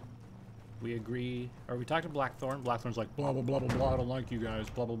 We agree, or we talked to Blackthorn. Blackthorn's like, blah, blah, blah, blah, blah, I don't like you guys,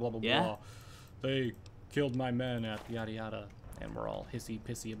 blah, blah, blah, blah, Yeah? blah. They killed my men at yada, yada, and we're all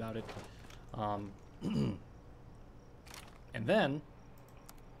hissy-pissy about it. And then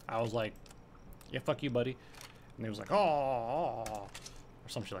I was like, yeah, fuck you, buddy. And he was like, oh, or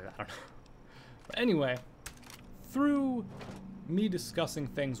some shit like that, I don't know. But anyway, through me discussing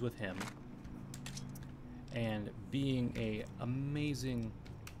things with him and being a amazing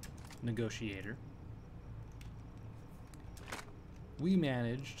negotiator, we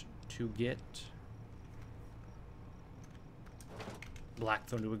managed to get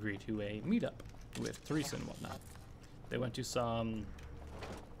Blackthorn to agree to a meetup with Teresa and whatnot. They went to some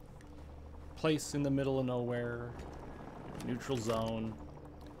place in the middle of nowhere, neutral zone.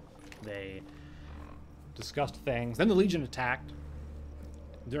 They discussed things. Then the Legion attacked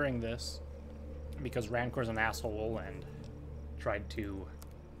during this because Rancor's an asshole and tried to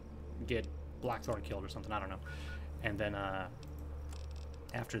get Blackthorn killed or something. I don't know. And then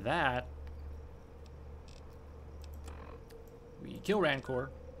after that, we kill Rancor,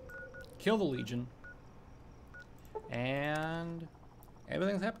 kill the Legion, and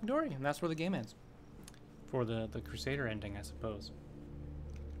everything's happy-dory, and that's where the game ends. For the Crusader ending, I suppose.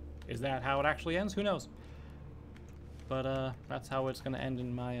 Is that how it actually ends? Who knows? But that's how it's gonna end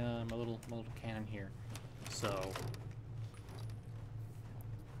in my my little canon here. So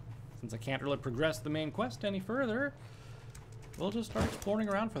since I can't really progress the main quest any further, we'll just start exploring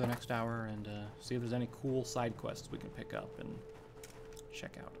around for the next hour and see if there's any cool side quests we can pick up and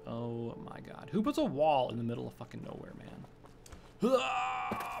check out. Oh my god. Who puts a wall in the middle of fucking nowhere, man?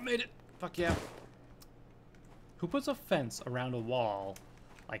 Ah, made it. Fuck yeah. Who puts a fence around a wall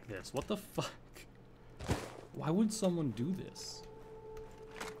like this? What the fuck? Why would someone do this?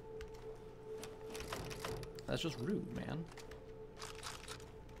 That's just rude, man.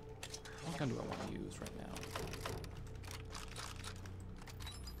 What gun do I want to use right now?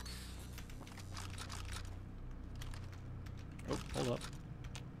 Oh, hold up.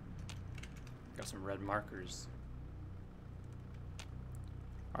 Got some red markers.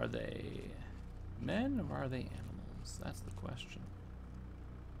 Are they men or are they animals? That's the question.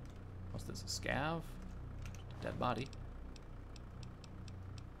 What's this, a scav? Dead body.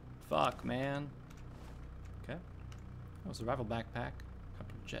 Fuck, man. Okay. Oh, survival backpack.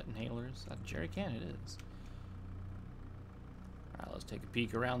 Couple jet inhalers. That jerry can, it is. Alright, let's take a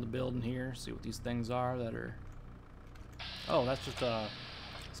peek around the building here. See what these things are that are... Oh, that's just a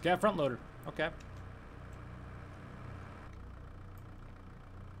scav front loader. Okay.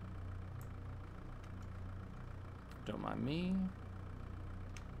 Don't mind me.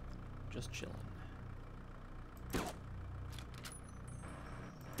 Just chilling.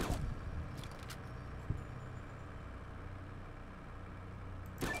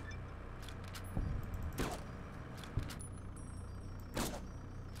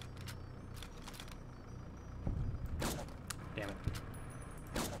 Damn it.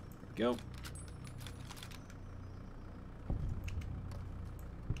 There we go.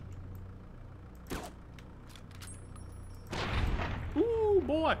 Ooh,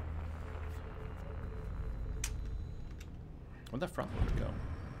 boy. Where'd that front loader go?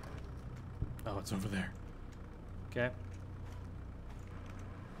 Oh, it's over there. Okay.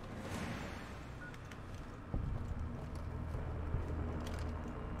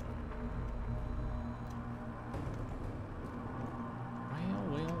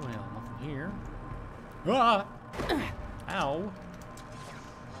 Well, nothing here. Ah! Ow.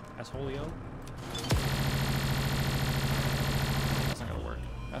 Assholio. That's not gonna work.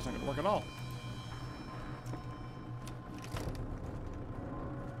 That's not gonna work at all.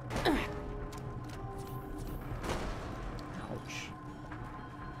 Ouch.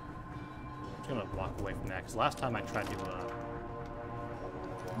 I'm just gonna walk away from that, because last time I tried to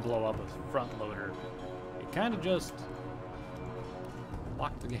blow up a front loader, it kind of just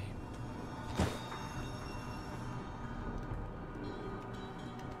locked the game.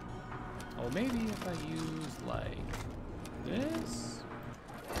 Oh, maybe if I use, like, this?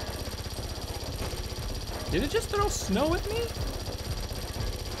 Did it just throw snow at me?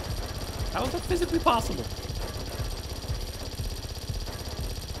 How is that physically possible?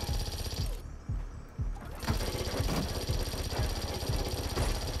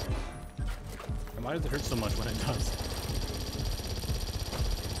 And why does it hurt so much when it does?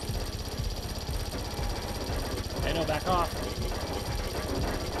 Hey, no, back off.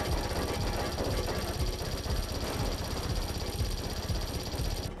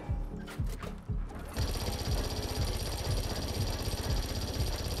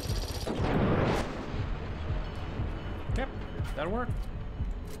 Okay, that'll work.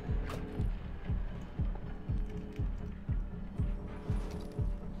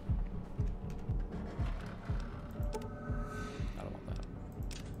 I don't want that.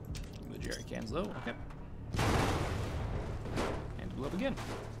 The jerry cans, though. Okay. And glove again.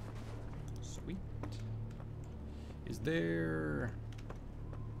 Sweet. Is there...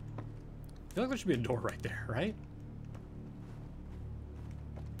 I feel like there should be a door right there, right?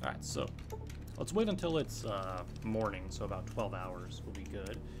 Alright, so let's wait until it's morning, so about 12 hours will be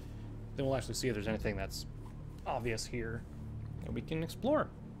good. Then we'll actually see if there's anything that's obvious here that we can explore.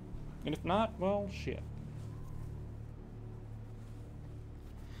 And if not, well, shit.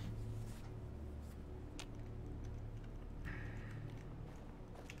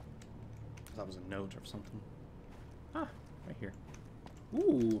 That was a note or something. Ah, right here.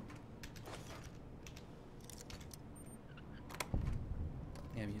 Ooh.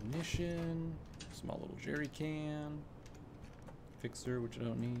 Ammunition, small little jerry can, fixer, which I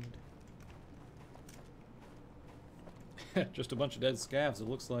don't need. Just a bunch of dead scavs, it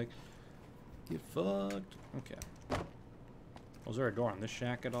looks like. Get fucked. Okay. Was there a door on this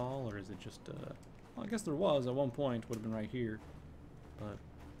shack at all, or is it just, well, I guess there was at one point, would have been right here. But,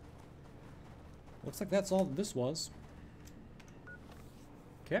 looks like that's all this was.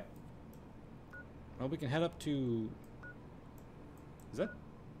 Okay. Well, we can head up to, is that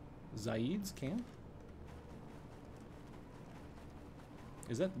Zaid's camp?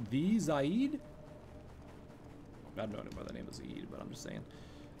 Is that the Zaid? I have no idea why the name is Zaid, but I'm just saying.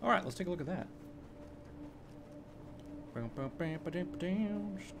 Alright, let's take a look at that.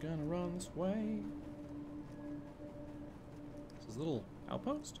 Just gonna run this way. This is a little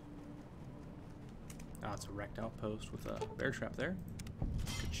outpost. Ah, it's a wrecked outpost with a bear trap there.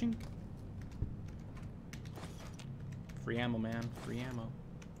 Ka-chink. Free ammo, man. Free ammo.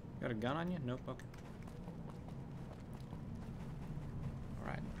 Got a gun on you? Nope. Okay.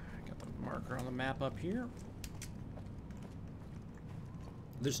 Alright. Got the marker on the map up here.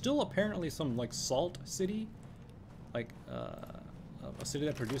 There's still apparently some, like, salt city. Like, a city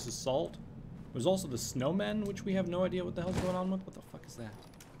that produces salt. There's also the snowmen, which we have no idea what the hell's going on with. What the fuck is that?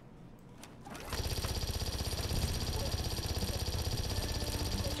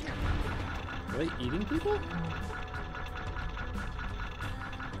 Are they eating people?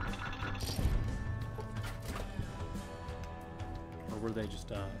 Or were they just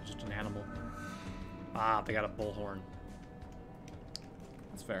an animal? Ah, they got a bullhorn.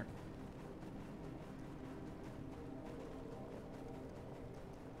 That's fair.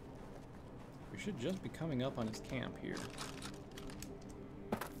 We should just be coming up on his camp here.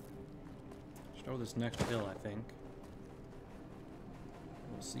 Just over this next hill, I think.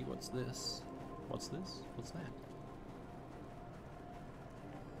 We'll see what's this. What's this? What's that?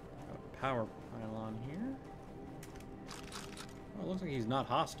 Got a power pylon here. Well, it looks like he's not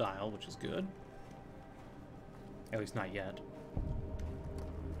hostile, which is good. At least not yet.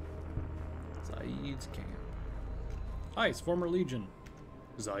 Zaid's camp. Hi, it's former Legion.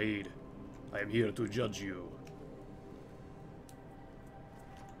 Zaid, I am here to judge you.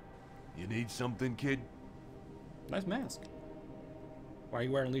 You need something, kid? Nice mask. Why are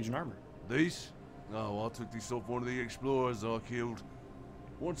you wearing Legion armor? These? Oh, I took these off one of the explorers I killed.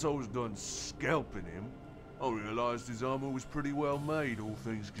 Once I was done scalping him, I realized his armor was pretty well made, all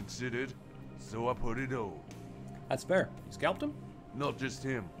things considered. So I put it on. That's fair. You scalped him? Not just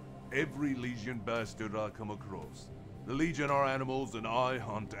him. Every Legion bastard I come across. The Legion are animals, and I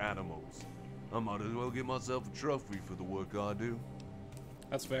hunt animals. I might as well get myself a trophy for the work I do.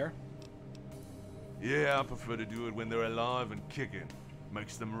 That's fair. Yeah, I prefer to do it when they're alive and kicking.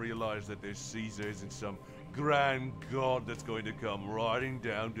 Makes them realize that there's Caesar isn't some grand god that's going to come riding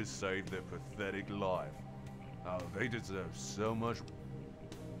down to save their pathetic life. Oh, they deserve so much.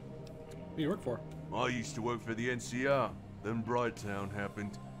 Who do you work for? I used to work for the NCR. Then Brighttown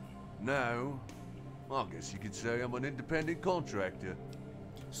happened. Now, I guess you could say I'm an independent contractor.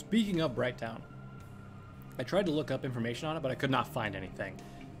 Speaking of Brighttown, I tried to look up information on it, but I could not find anything.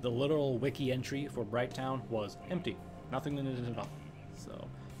 The literal wiki entry for Brighttown was empty. Nothing in it at all. So,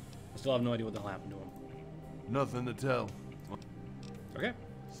 I still have no idea what the hell happened to him. Nothing to tell. Okay.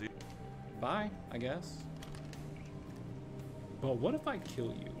 See. Bye, I guess. But what if I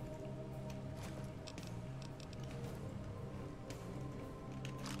kill you?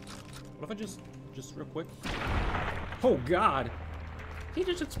 What if I just real quick? Oh God! He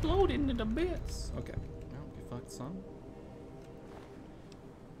just exploded into the abyss. Okay. Well, get fucked, son.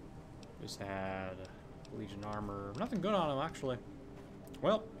 Just had Legion armor. Nothing good on him, actually.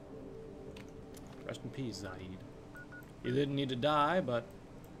 Well, rest in peace, Zaid. He didn't need to die, but...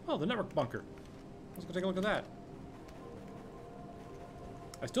 Oh, the network bunker. Let's go take a look at that.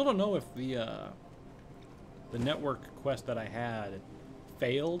 I still don't know if the network quest that I had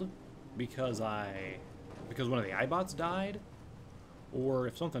failed because one of the iBots died, or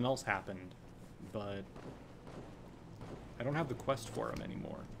if something else happened, but I don't have the quest for him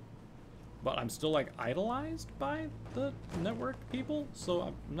anymore. But I'm still, like, idolized by the network people, so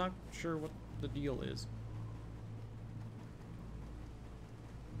I'm not sure what the deal is.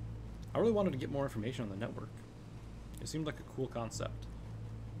 I really wanted to get more information on the network. It seemed like a cool concept.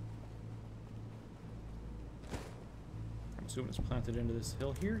 I'm assuming it's planted into this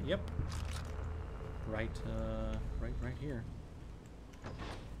hill here. Yep. Right here.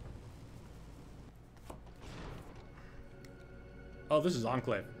 Oh, this is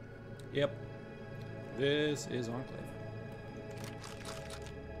Enclave. Yep. This is Enclave.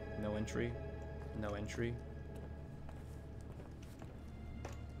 No entry. No entry.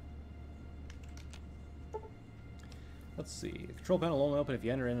 Let's see. The control panel will only open if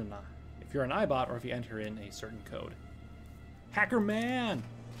you enter in if you're an iBot or if you enter in a certain code. Hacker man!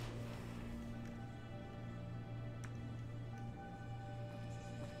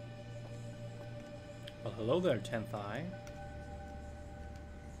 Well, hello there, 10th Eye.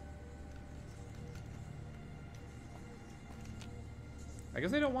 I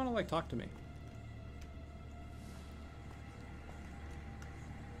guess they don't want to, like, talk to me.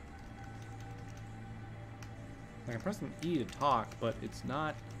 I can press an E to talk, but it's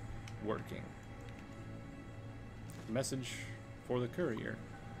not working. Message for the courier.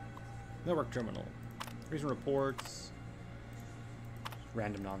 Network terminal. Recent reports.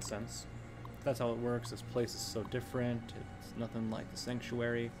 Random nonsense. That's how it works. This place is so different. It's nothing like the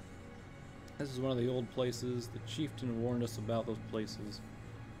sanctuary. This is one of the old places. The chieftain warned us about those places.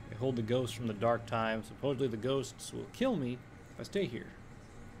 They hold the ghosts from the dark times. Supposedly the ghosts will kill me if I stay here.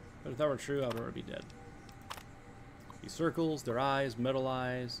 But if that were true, I would already be dead. These circles, their eyes, metal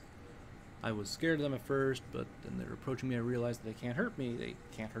eyes. I was scared of them at first, but then they're approaching me. I realized that they can't hurt me. They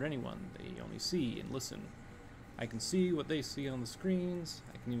can't hurt anyone. They only see and listen. I can see what they see on the screens.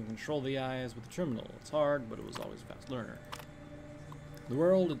 I can even control the eyes with the terminal. It's hard, but it was always a fast learner. The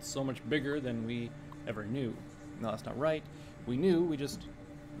world, it's so much bigger than we ever knew. No, that's not right. We knew, we just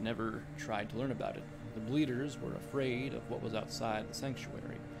never tried to learn about it. The bleeders were afraid of what was outside the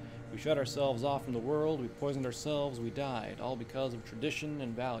sanctuary. We shut ourselves off from the world, we poisoned ourselves, we died, all because of tradition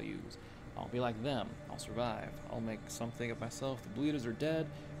and values. I'll be like them, I'll survive, I'll make something of myself. The bleeders are dead,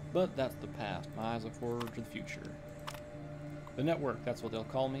 but that's the past. My eyes look forward to the future. The network, that's what they'll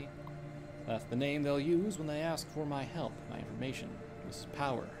call me. That's the name they'll use when they ask for my help, my information. This is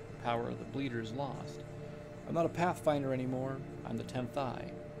power, the power the bleeders lost. I'm not a pathfinder anymore, I'm the 10th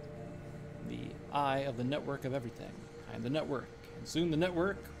eye. The eye of the network of everything. I am the network, and soon the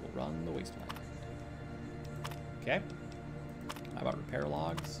network will run the wasteland. Okay. How about repair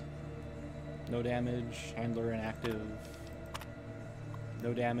logs? No damage, handler inactive.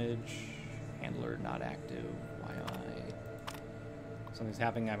 No damage, handler not active. Why am I? Something's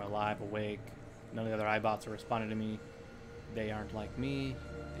happening, I'm alive, awake. None of the other iBots are responding to me. They aren't like me,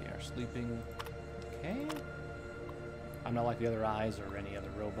 they are sleeping. Okay. I'm not like the other eyes or any other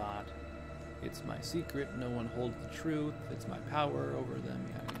robot. It's my secret, no one holds the truth. It's my power over them,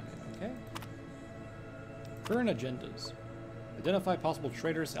 yada yada. Okay. Current agendas. Identify possible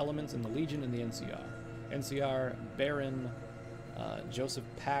traitorous elements in the Legion and the NCR. NCR Baron Joseph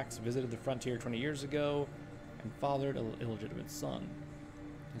Pax visited the frontier 20 years ago and fathered an illegitimate son.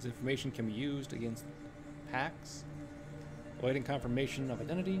 His information can be used against Pax. Awaiting confirmation of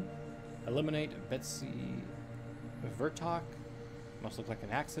identity. Eliminate Betsy Vertok. Must look like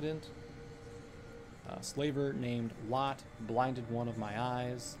an accident. Slaver named Lot blinded one of my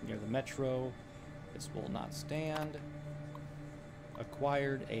eyes near the metro. This will not stand.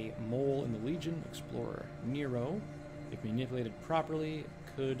 Acquired a mole in the Legion. Explorer Nero. If manipulated properly,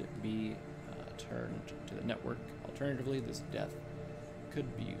 could be turned to the network. Alternatively, this death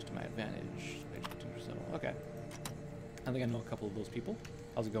could be used to my advantage. So, okay. I think I know a couple of those people.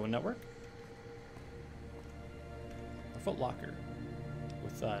 How's it going, network? A footlocker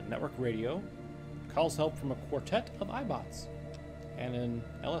with network radio. Calls help from a quartet of iBots. And an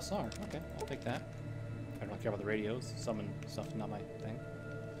LSR. Okay, I'll take that. I don't care about the radios. Summon stuff, not my thing.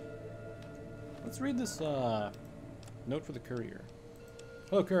 Let's read this note for the courier.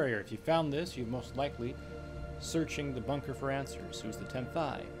 Hello, courier. If you found this, you're most likely searching the bunker for answers. Who's the 10th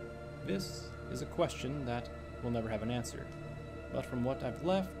eye? This is a question that will never have an answer. But from what I've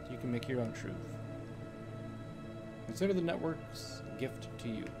left, you can make your own truth. Consider the network's gift to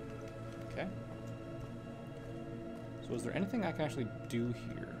you. Okay. So is there anything I can actually do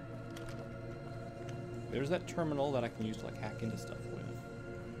here? There's that terminal that I can use to like hack into stuff with.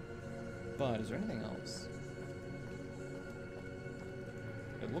 But is there anything else?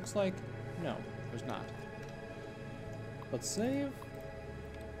 It looks like no, there's not. Let's save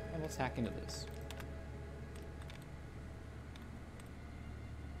and let's hack into this.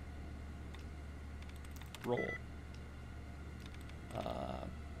 Roll.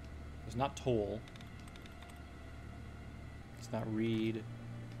 It's not toll. It's not read.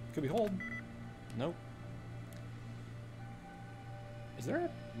 Could be hold. Nope. Is there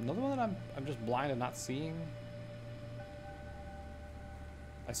another one that I'm just blind and not seeing?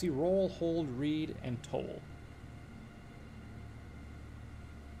 I see roll, hold, read, and toll.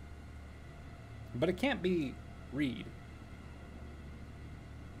 But it can't be read.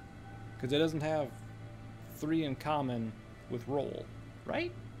 Because it doesn't have 3 in common with roll,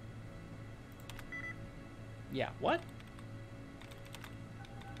 right? Yeah, what?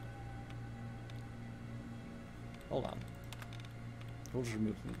 Hold on. We'll just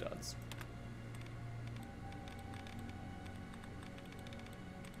remove some duds.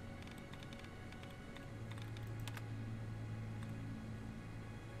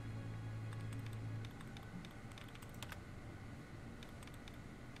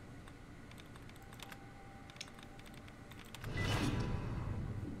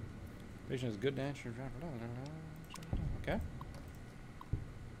 Patient is good to answer. Okay.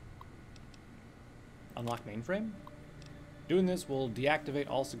 Unlock mainframe. Doing this will deactivate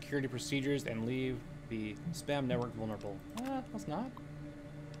all security procedures and leave the spam network vulnerable. That's not.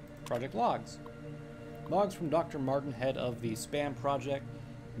 Project logs. Logs from Dr. Martin, head of the spam project.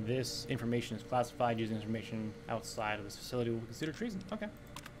 This information is classified. Using information outside of this facility will be considered treason. Okay.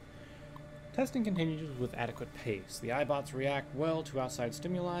 Testing continues with adequate pace. The iBots react well to outside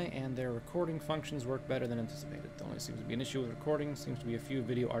stimuli, and their recording functions work better than anticipated. There only seems to be an issue with recording. Seems to be a few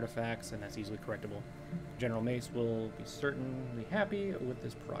video artifacts, and that's easily correctable. General Mace will be certainly happy with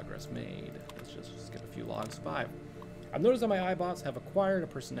this progress made. Let's just skip a few logs. 5. I've noticed that my iBots have acquired a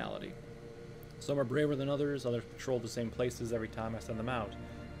personality. Some are braver than others. Others patrol the same places every time I send them out.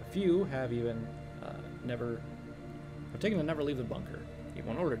 A few have even taken to never leave the bunker, even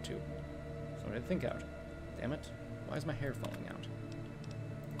when ordered to. So I did think out. Damn it. Why is my hair falling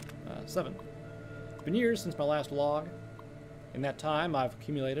out? 7. It's been years since my last log. In that time, I've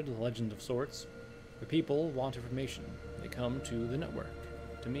accumulated a legend of sorts. The people want information. They come to the network.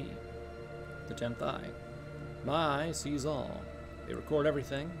 To me. The 10th Eye. My eye sees all. They record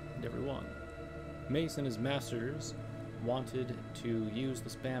everything and everyone. Mace and his masters wanted to use the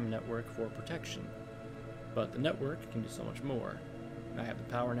spam network for protection. But the network can do so much more. I have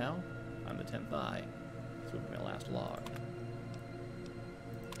the power now. I'm the 10th Eye. This will be my last log.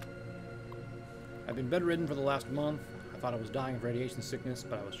 I've been bedridden for the last month. I thought I was dying of radiation sickness,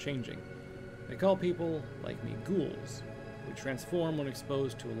 but I was changing. They call people like me ghouls. We transform when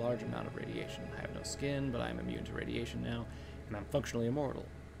exposed to a large amount of radiation. I have no skin, but I am immune to radiation now, and I'm functionally immortal.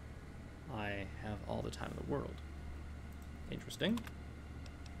 I have all the time in the world. Interesting.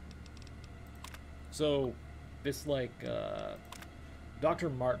 So, this, like, Dr.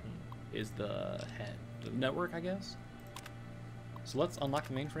 Martin is the head of the network, I guess? So let's unlock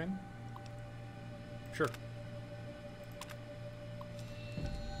the mainframe. Sure.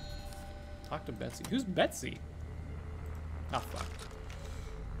 Talk to Betsy. Who's Betsy? Ah, fuck.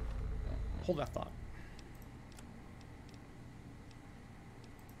 Hold that thought.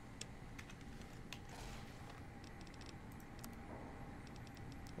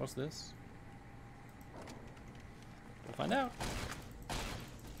 What's this? We'll find out.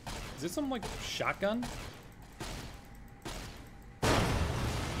 Is this some, like, shotgun?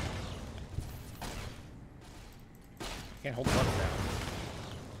 Can't hold the button down.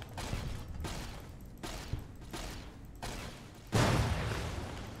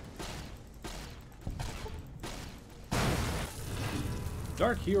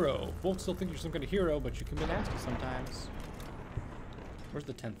 Dark hero. Folks still think you're some kind of hero, but you can be nasty sometimes. Where's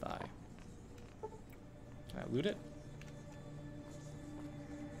the 10th eye? Can I loot it?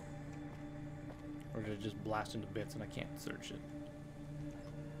 Or did it just blast into bits and I can't search it?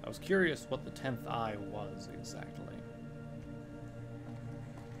 I was curious what the 10th eye was exactly.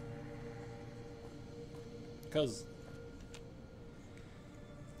 Because...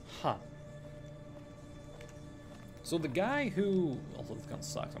 Huh. So the guy who... Also, this gun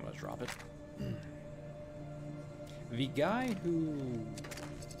sucks. I'm going to drop it. The guy who...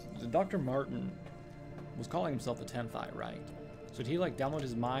 Dr. Martin was calling himself the 10th Eye, right? So did he, like, download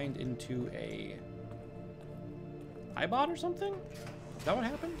his mind into a... iBot or something? Is that what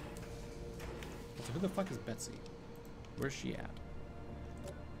happened? So who the fuck is Betsy? Where's she at?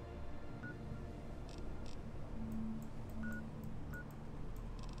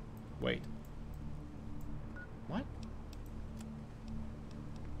 Wait. What?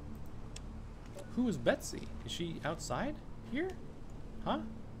 Who is Betsy? Is she outside here? Huh?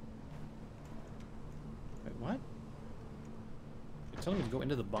 Wait, what? You're telling me to go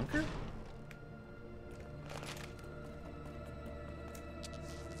into the bunker?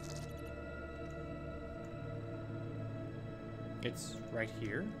 It's right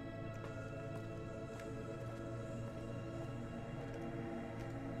here.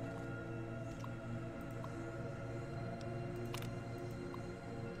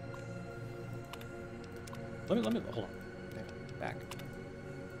 Let me, hold on. Okay, back.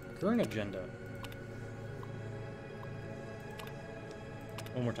 Current agenda.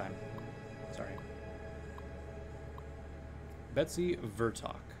 One more time. Sorry. Betsy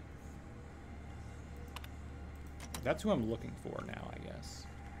Vertok. That's who I'm looking for now, I guess.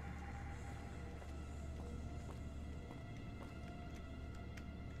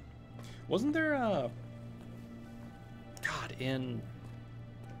 Wasn't there a... God, in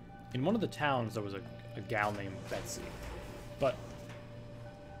one of the towns there was a gal named Betsy. But...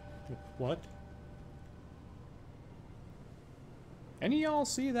 What? Any of y'all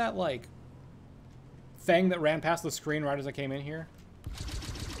see that, like, thing that ran past the screen right as I came in here?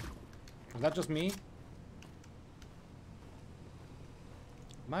 Was that just me?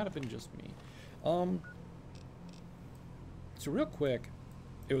 Might have been just me. So real quick,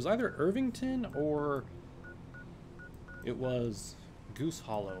 It was either Irvington or it was Goose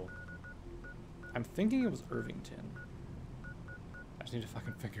Hollow. I'm thinking it was Irvington. I just need to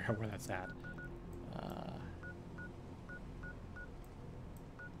fucking figure out where that's at.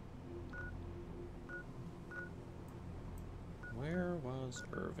 Where was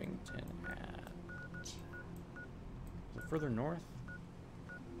Irvington at? Is it further north?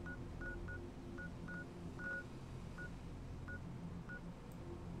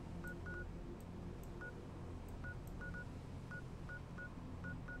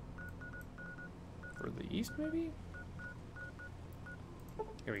 Further east, maybe?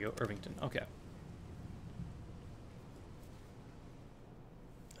 Here we go, Irvington. Okay.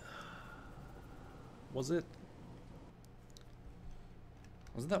 Was it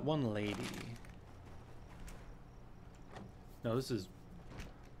that one lady? No, this is...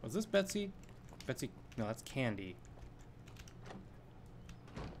 Was this Betsy? Betsy... No, that's Candy.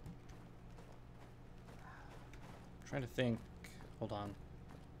 I'm trying to think... Hold on.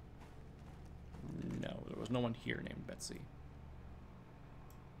 No, there was no one here named Betsy.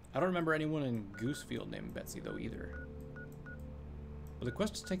 I don't remember anyone in Goosefield named Betsy, though, either. But the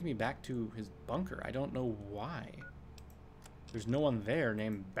quest is taking me back to his bunker. I don't know why. There's no one there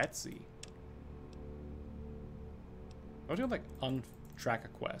named Betsy. I was gonna, like, untrack a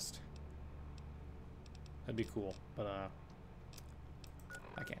quest. That'd be cool, but,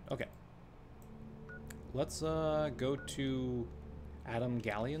 I can't. Okay. Let's, go to Adam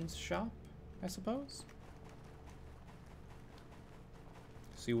Galleon's shop, I suppose.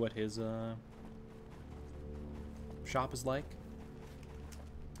 See what his, shop is like.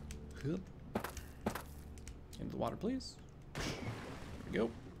 Into the water, please. There we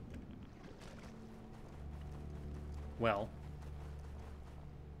go. Well,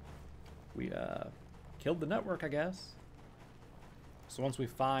 we killed the network, I guess. So once we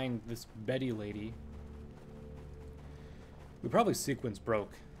find this Betty lady, we probably sequence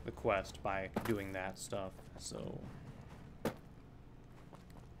broke the quest by doing that stuff. So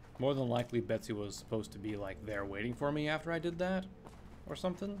more than likely Betsy was supposed to be like there waiting for me after I did that or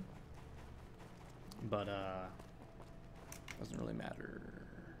something. But doesn't really matter.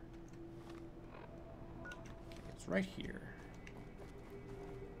 Okay, it's right here.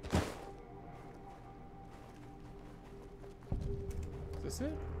 Is this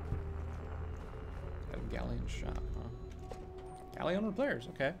it? At a Galleon shop, huh? Galleon repairs,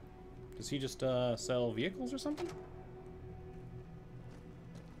 okay. Does he just sell vehicles or something?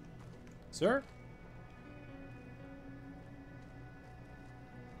 Sir?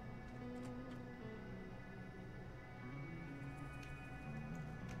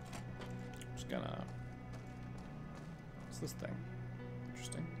 Gonna... What's this thing?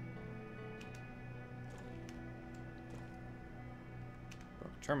 Interesting.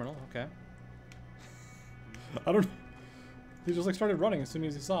 Terminal, okay. I don't... He just like started running as soon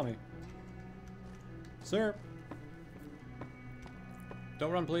as he saw me. Sir?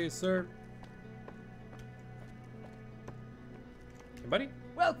 Don't run, please, sir. Hey, buddy?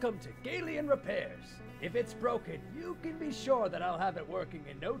 Welcome to Galleon Repairs. If it's broken, you can be sure that I'll have it working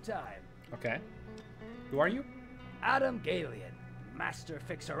in no time. Okay. Who are you? Adam Galleon, master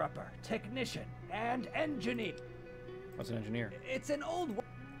fixer-upper, technician, and engineer. What's an engineer? It's an old one.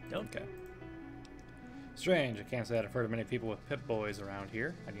 Don't. Okay. Strange. I can't say that I've heard of many people with Pip-Boys around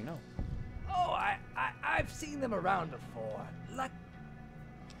here. How do you know? Oh, I've seen them around before. Like.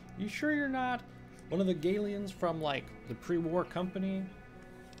 You sure you're not one of the Galleons from, like, the pre-war company?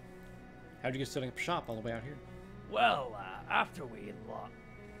 How'd you get setting up shop all the way out here? Well, after we lost.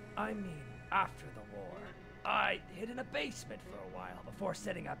 I mean, after the war. I hid in a basement for a while before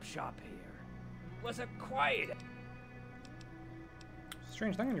setting up shop here. Was a quiet...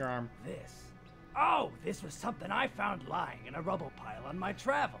 Strange thing in your arm. This. Oh, this was something I found lying in a rubble pile on my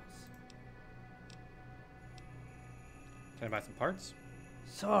travels. Can I buy some parts?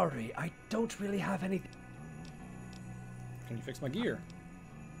 Sorry, I don't really have any... Can you fix my gear?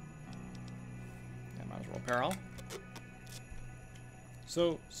 I might as well repair all.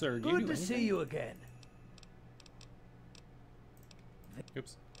 So, sir, do you do anything? Good to see you again.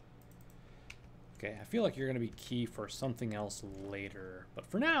 Oops. Okay, I feel like you're going to be key for something else later. But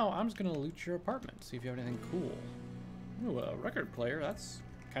for now, I'm just going to loot your apartment, see if you have anything cool. Ooh, a record player. That's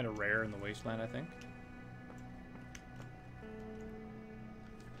kind of rare in the Wasteland, I think.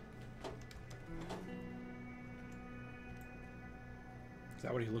 Is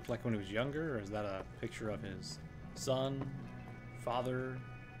that what he looked like when he was younger, or is that a picture of his son, father,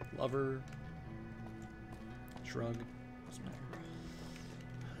 lover? Shrug. Doesn't matter.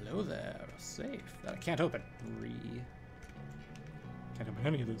 Hello there. Safe. That I can't open. Can Can't open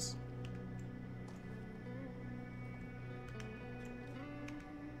any of this.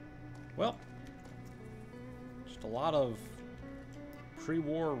 Well, just a lot of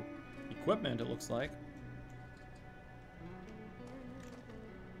pre-war equipment, it looks like.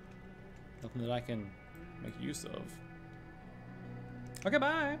 Nothing that I can make use of. Okay,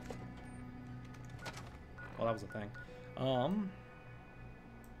 bye! Well, that was a thing. A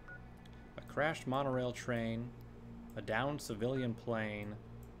crashed monorail train, a downed civilian plane.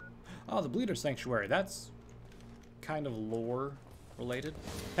 Oh, the Bleeder Sanctuary. That's kind of lore related.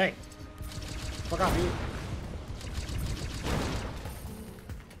 Hey! Fuck off, you!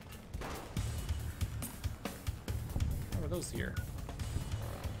 What are those here?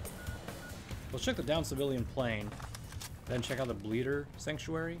 Let's check the downed civilian plane, then check out the Bleeder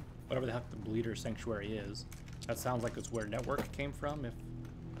Sanctuary. Whatever the heck the Bleeder Sanctuary is. That sounds like it's where Network came from, if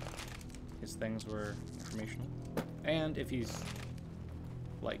his things were informational. And if he's,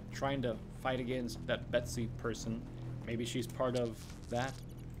 like, trying to fight against that Betsy person, maybe she's part of that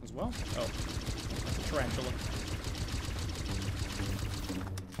as well? Oh, that's a tarantula.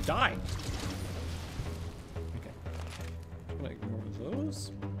 Die! Okay. I'm gonna ignore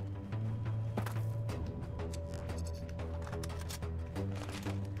those.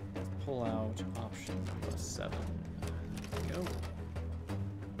 Pull out option 7. There we go.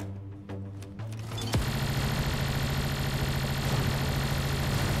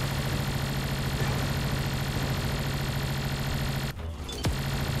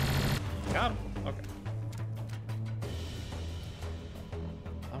 Got him. Okay.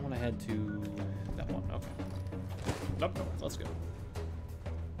 I want to head to that one. Okay. Nope. Let's go.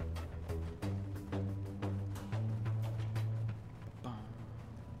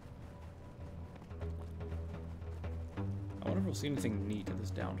 I wonder if we'll see anything neat in this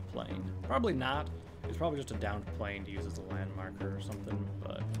downed plane. Probably not. It's probably just a downed plane to use as a landmarker or something,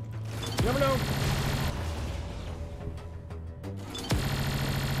 but you never know.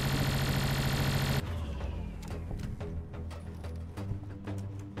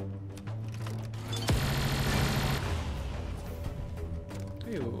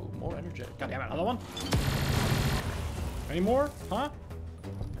 Ew, more energetic. God damn it, another one? Any more? Huh?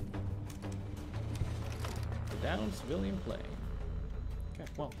 Down civilian plane. Okay,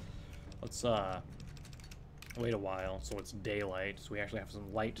 well, let's wait a while so it's daylight, so we actually have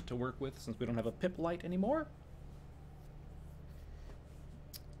some light to work with since we don't have a pip light anymore.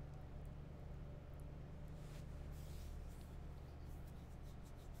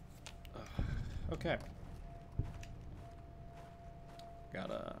 Okay.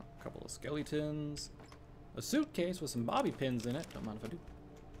 Got a couple of skeletons, a suitcase with some bobby pins in it. Don't mind if I do.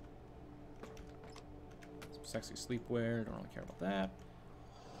 Some sexy sleepwear. Don't really care about that.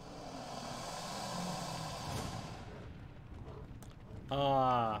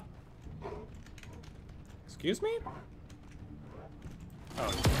 Excuse me?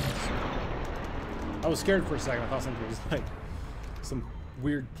 Oh. I was scared for a second. I thought something was like some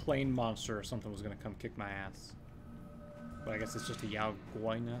weird plane monster or something was gonna come kick my ass. But I guess it's just a Yao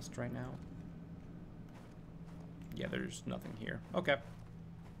Guai nest right now. Yeah, there's nothing here. Okay.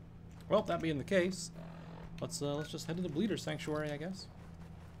 Well, that being the case, let's just head to the Bleeder Sanctuary, I guess.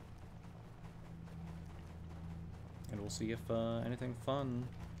 And we'll see if anything fun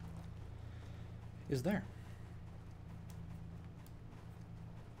is there.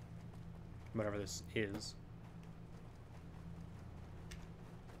 Whatever this is.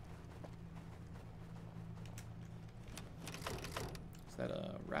 Is that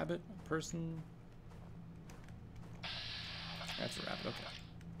a rabbit? A person? That's a rabbit, okay.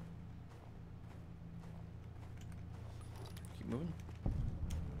 Keep moving.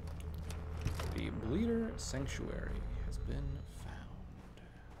 The Bleeder Sanctuary has been found.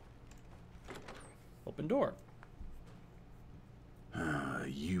 Open door.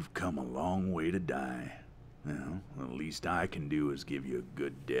 You've come a long way to die. Well, the least I can do is give you a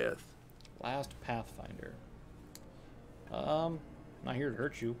good death. Last Pathfinder. Not here to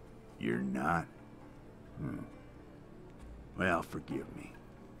hurt you. You're not? Well, forgive me.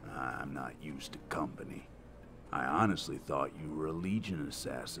 I'm not used to company. I honestly thought you were a Legion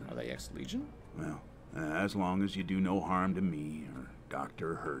assassin. Are they ex-Legion? Well, as long as you do no harm to me or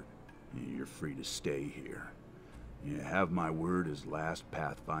Dr. Hurt, you're free to stay here. You have my word as last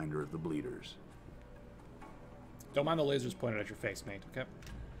Pathfinder of the Bleeders. Don't mind the lasers pointed at your face, mate, okay?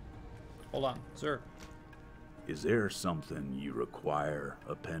 Hold on, sir. Is there something you require,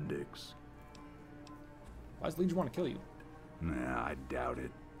 Appendix? Why does Legion want to kill you? Nah, I doubt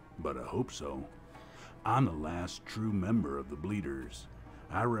it, but I hope so. I'm the last true member of the Bleeders.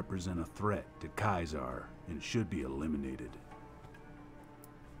 I represent a threat to Kaisar and should be eliminated.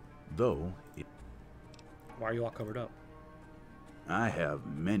 Though, Why are you all covered up? I have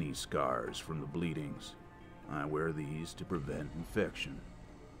many scars from the bleedings. I wear these to prevent infection.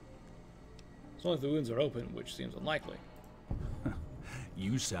 As long as the wounds are open, which seems unlikely.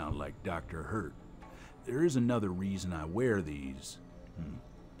 You sound like Dr. Hurt. There is another reason I wear these.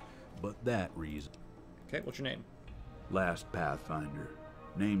 But that reason... Okay, what's your name? Last Pathfinder.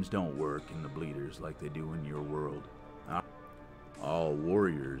 Names don't work in the Bleeders like they do in your world. All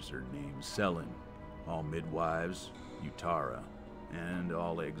warriors are named Selin. All midwives, Utara. And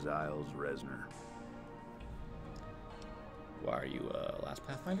all exiles, Resner. Why are you, Last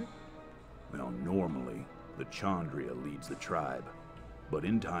Pathfinder? Well, normally, the Chandria leads the tribe. But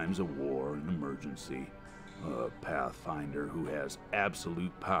in times of war and emergency, a Pathfinder who has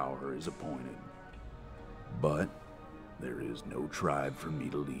absolute power is appointed. But there is no tribe for me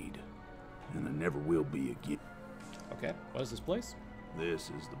to lead, and there never will be again. Okay, what is this place?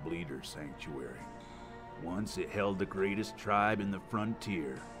 This is the Bleeder Sanctuary. Once it held the greatest tribe in the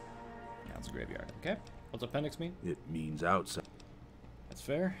frontier. Yeah, it's a graveyard. Okay, what's appendix mean? It means outside. That's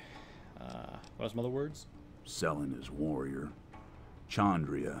fair. What are some other words? Selin is warrior.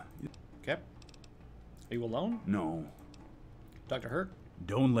 Chandria. Okay. Are you alone? No. Dr. Hurt?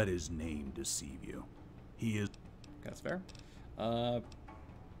 Don't let his name deceive you. He is... That's fair. You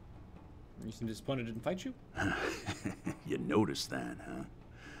seem disappointed it didn't fight you? You noticed that,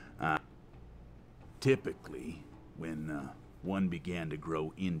 huh? Typically, when one began to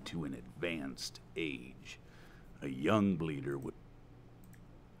grow into an advanced age, a young bleeder would...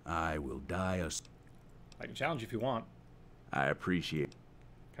 I will die a... I can challenge you if you want. I appreciate...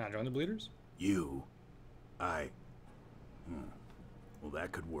 Can I join the Bleeders? You? Well,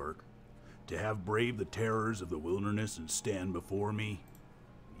 that could work. To have braved the terrors of the wilderness and stand before me?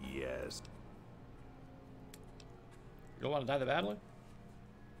 Yes. You don't want to die the battle?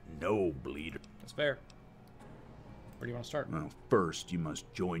 No, bleeder. That's fair. Where do you want to start? Well, first you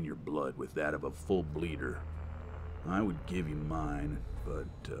must join your blood with that of a full bleeder. I would give you mine, but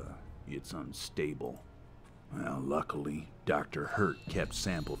it's unstable. Well, luckily, Dr. Hurt kept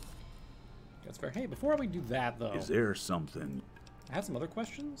sample. That's fair. Hey, before we do that, though... Is there something... I had some other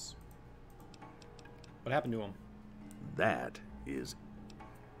questions. What happened to them? That is...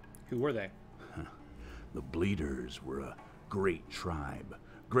 Who were they? The Bleeders were a great tribe,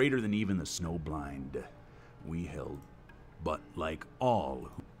 greater than even the Snowblind. We held, but like all,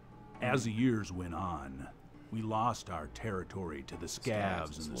 as the years went on, we lost our territory to the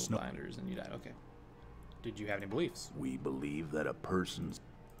Scavs and the Snowblinders, and you died. Okay. Did you have any beliefs? We believe that a person's...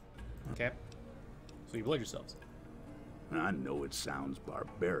 Okay. So you believe yourselves? I know it sounds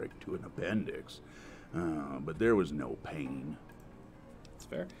barbaric to an appendix, but there was no pain. That's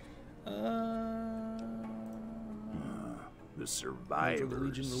fair. The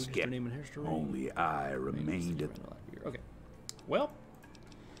survivors only I remained at... Okay. Well,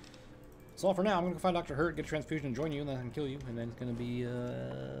 that's all for now. I'm going to go find Dr. Hurt, get a transfusion, and join you, and then I can kill you, and then it's going to be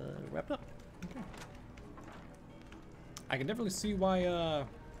wrapped up. Okay. I can definitely see why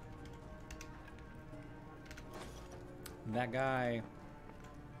that guy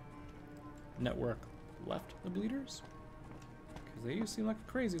network left the Bleeders, because they seem like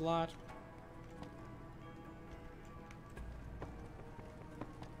a crazy lot.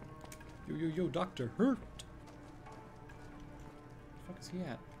 Yo, Dr. Hurt! Where the fuck is he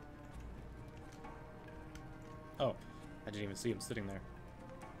at? Oh, I didn't even see him sitting there.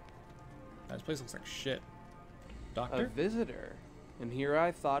 This place looks like shit. Doctor? A visitor. And here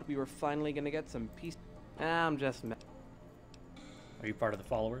I thought we were finally gonna get some peace. I'm just Are you part of the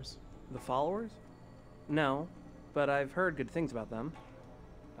followers? The followers? No, but I've heard good things about them.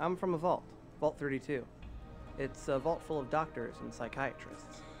 I'm from a vault, Vault 32. It's a vault full of doctors and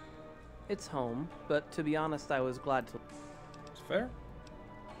psychiatrists. It's home, but to be honest, I was glad to... It's fair.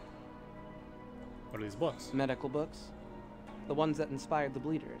 What are these books? Medical books. The ones that inspired the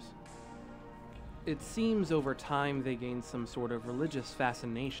Bleeders. It seems over time they gained some sort of religious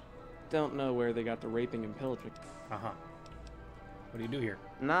fascination. Don't know where they got the raping and pillaging. Uh-huh. What do you do here?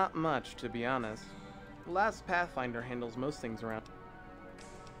 Not much, to be honest. Last Pathfinder handles most things around.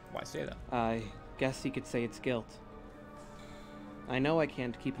 Why say that? I guess you could say it's guilt. I know I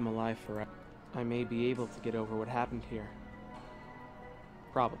can't keep him alive forever. I may be able to get over what happened here.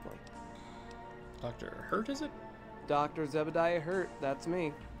 Probably. Dr. Hurt, is it? Dr. Zebediah Hurt, that's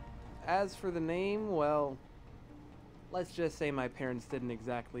me. As for the name, well, let's just say my parents didn't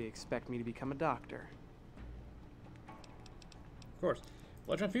exactly expect me to become a doctor. Of course.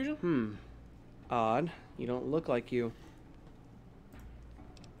 Blood transfusion? Odd. You don't look like you.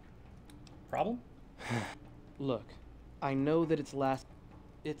 Problem? Look, I know that it's last...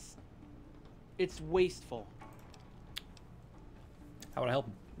 It's wasteful. How would I help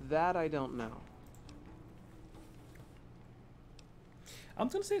him? That I don't know. I'm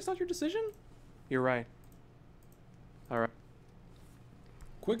gonna say it's not your decision. You're right. Alright.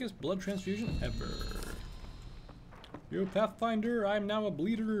 Quickest blood transfusion ever. Yo, Pathfinder, I'm now a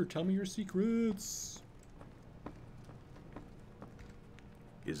bleeder. Tell me your secrets.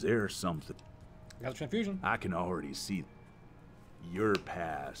 Is there something? I got a transfusion. I can already see your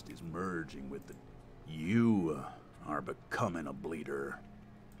past is merging with the... You are becoming a bleeder.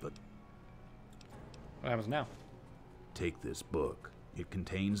 But What happens now? take this book. It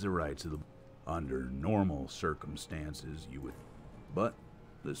contains the rights of the... Under normal circumstances, you would... But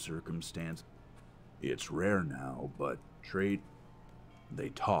the circumstance... It's rare now, but trade... They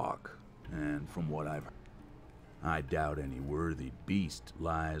talk, and from what I've heard, I doubt any worthy beast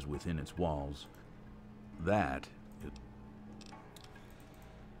lies within its walls. That is...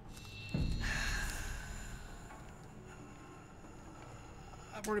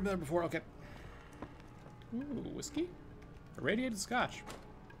 I've already been there before. Okay. Ooh, whiskey? Irradiated scotch.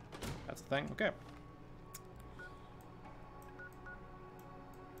 That's a thing. Okay.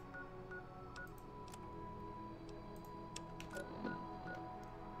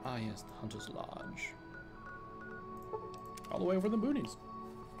 Ah, yes, the Hunter's Lodge. All the way over the boonies.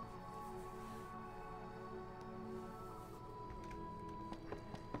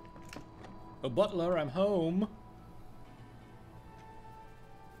 Oh, butler, I'm home.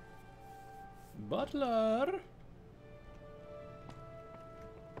 Butler.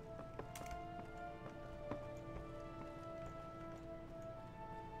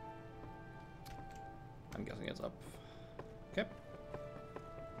 I'm guessing it's up. Okay.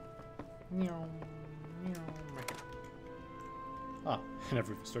 Ah, I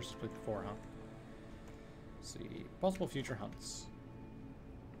never started to play before, huh? Let's see. Possible future hunts.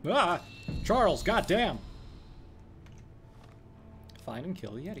 Ah! Charles, goddamn! Find and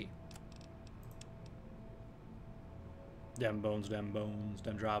kill the Yeti. Dem bones, dem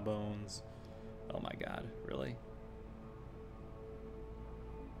dry bones. Oh my god, really?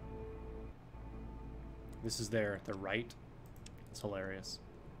 This is their right. It's hilarious.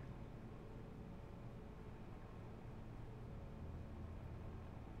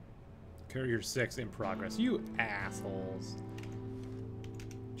 Courier 6 in progress. You assholes.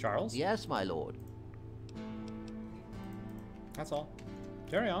 Charles? Yes, my lord. That's all.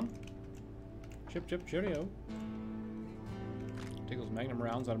 Carry on. Chip, chip, cheerio. Take those magnum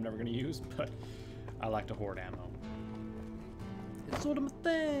rounds that I'm never going to use, but I like to hoard ammo. It's sort of my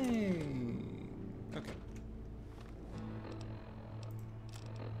thing. Okay.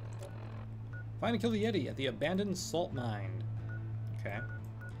 Find and kill the Yeti at the abandoned salt mine. Okay.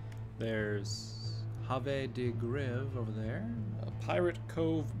 There's Have de Greve over there. A Pirate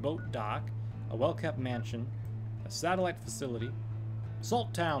Cove boat dock. A well-kept mansion. A satellite facility.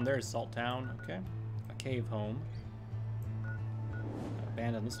 Salt Town. There's Salt Town. Okay. A cave home. An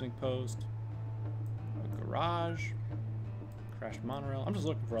abandoned listening post. A garage. Crashed monorail. I'm just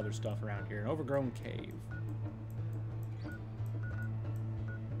looking for other stuff around here. An overgrown cave.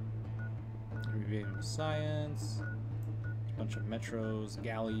 Reviewing science. A bunch of metros.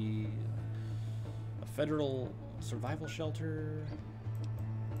 Galley. A federal survival shelter.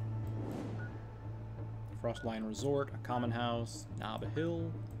 Frostline Resort, a common house, Knob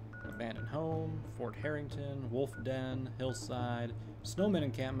Hill, abandoned home, Fort Harrington, Wolf Den, Hillside, Snowman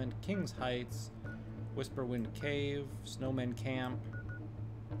Encampment, Kings Heights, Whisperwind Cave, Snowman Camp,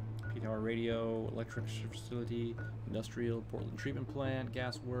 P-Tower Radio, Electric Facility, Industrial, Portland Treatment Plant,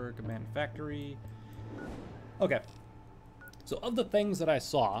 Gas Work, Abandoned Factory. Okay, so of the things that I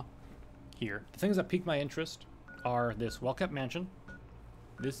saw here, the things that piqued my interest are this well-kept mansion,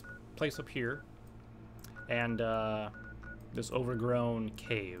 this place up here, and this overgrown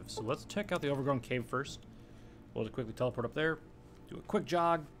cave. So let's check out the overgrown cave first. We'll just quickly teleport up there, do a quick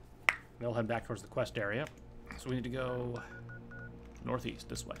jog, and we'll head back towards the quest area. So we need to go northeast,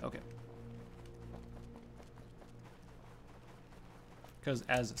 this way. Okay. Because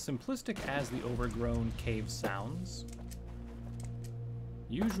as simplistic as the overgrown cave sounds,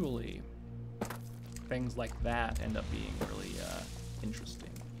 usually things like that end up being really interesting.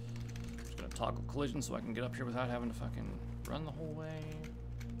 Just gonna toggle collision so I can get up here without having to fucking run the whole way.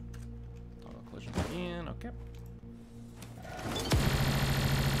 Toggle collision again, okay.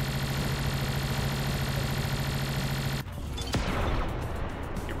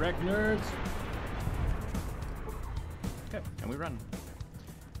 Get wrecked, nerds! Okay, and we run.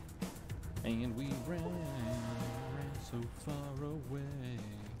 And we ran so far away.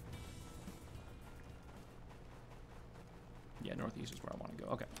 Yeah, Yeah, northeast is where I want to go.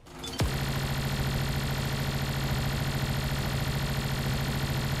 Okay.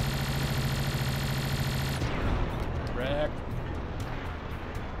 Wreck.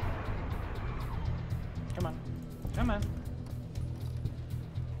 Come on. Come on.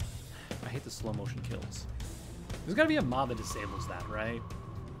 I hate the slow motion kills. There's gotta be a mod that disables that, right?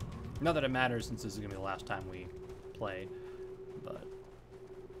 Not that it matters since this is gonna be the last time we play, but...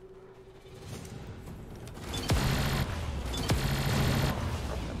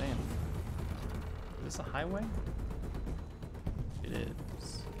 God damn. Is this a highway? It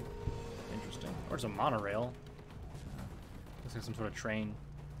is. Interesting. Or it's a monorail. Looks like some sort of train.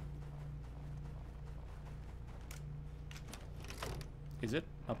 Is it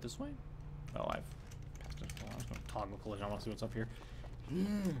up this way? Oh, I've passed it. Well, I was going to toggle collision. I want to see what's up here.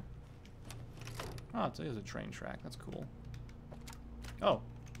 Oh, it is a train track. That's cool. Oh,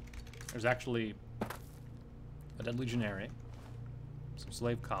 there's actually a dead legionary, some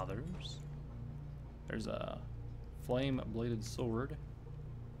slave collars. There's a flame-bladed sword.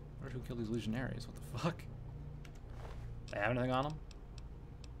 I wonder who killed these legionaries. What the fuck? They have anything on them?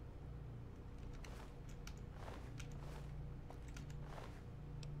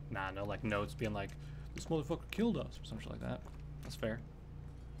 Nah, no like notes being like, this motherfucker killed us or something like that. That's fair.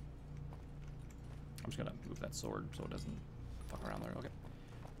 I'm just gonna move that sword so it doesn't fuck around there. Okay.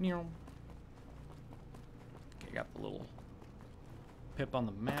 Okay, got the little pip on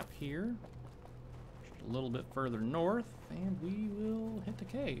the map here. Just a little bit further north, and we will hit the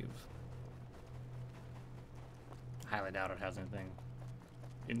cave. Highly doubt it has anything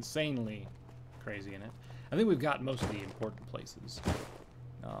insanely crazy in it. I think we've got most of the important places.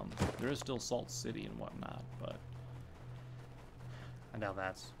 There is still Salt City and whatnot, but I doubt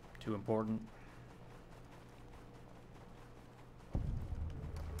that's too important.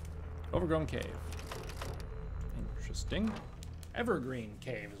 Overgrown cave. Interesting. Evergreen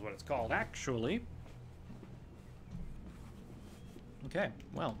cave is what it's called, actually. Okay,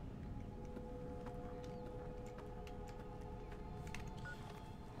 well.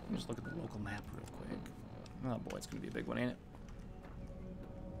 Let me just look at the local map real quick. Oh boy, it's gonna be a big one, ain't it?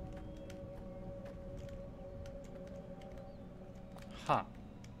 Huh.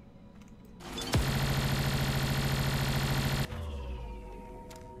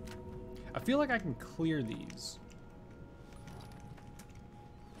 I feel like I can clear these.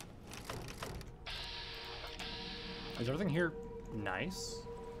 Is everything here nice?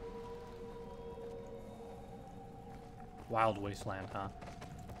 Wild Wasteland, huh?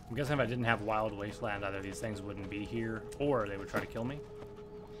 I'm guessing if I didn't have Wild Wasteland, either these things wouldn't be here, or they would try to kill me.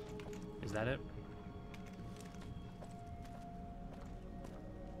 Is that it?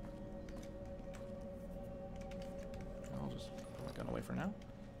 I'll just put my gun away for now.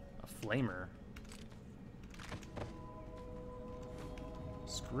 A flamer.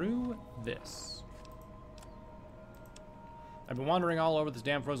 Screw this. I've been wandering all over this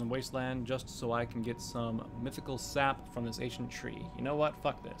damn frozen wasteland just so I can get some mythical sap from this ancient tree. You know what?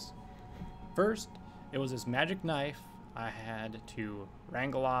 Fuck this. First, it was this magic knife I had to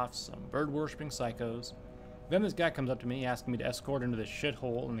wrangle off some bird-worshipping psychos. Then this guy comes up to me asking me to escort him to this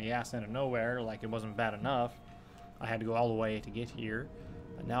shithole in the ass end of nowhere like it wasn't bad enough. I had to go all the way to get here.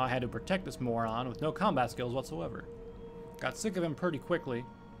 And now I had to protect this moron with no combat skills whatsoever. Got sick of him pretty quickly,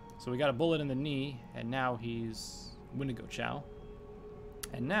 so we got a bullet in the knee, and now he's Windigo Chow.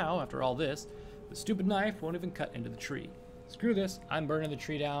 And now, after all this, the stupid knife won't even cut into the tree. Screw this, I'm burning the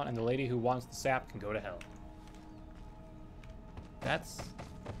tree down, and the lady who wants the sap can go to hell. That's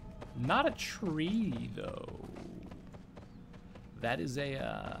not a tree, though. That is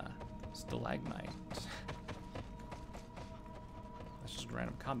a stalagmite. That's just a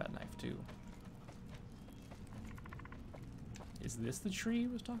random combat knife, too. Is this the tree he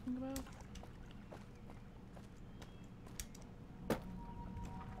was talking about?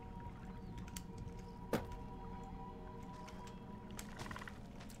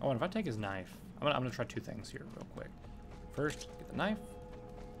 Oh, and if I take his knife, I'm gonna try two things here real quick. First, get the knife.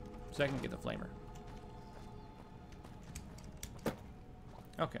 Second, get the flamer.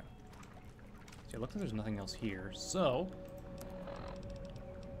 Okay. See, it looks like there's nothing else here, so...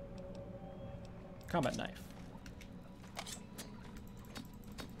 combat knife.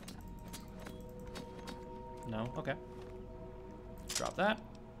 No? Okay. Drop that.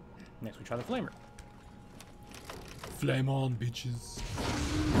 Next we try the flamer. Flame on, bitches.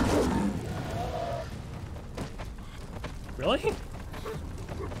 Really?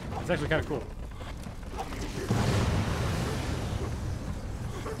 It's actually kind of cool.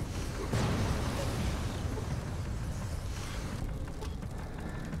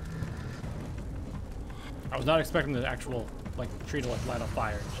 I was not expecting the actual, like tree to like light on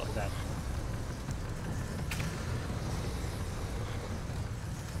fire and shit like that.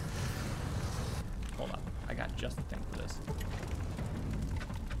 Hold up, I got just the thing for this.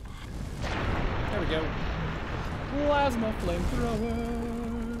 There we go. Plasma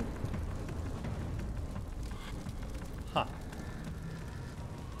flamethrower. Huh.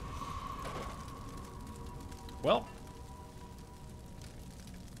 Well,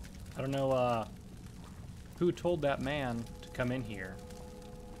 I don't know who told that man to come in here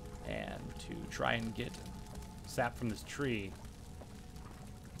and to try and get sap from this tree,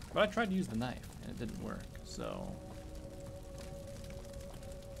 but I tried to use the knife and it didn't work, so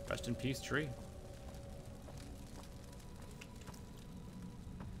rest in peace, tree.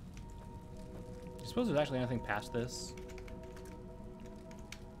 I suppose there's actually anything past this.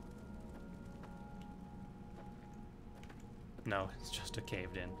 No, it's just a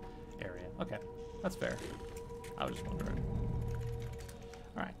caved in area. Okay, that's fair. I was just wondering.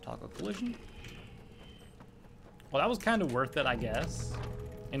 Alright, toggle collision. Well, that was kind of worth it, I guess.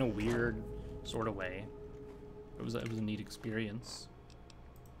 In a weird sort of way. It was a neat experience,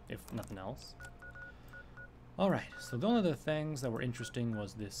 if nothing else. Alright, so the only other things that were interesting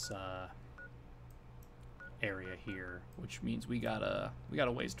was this area here, which means we got a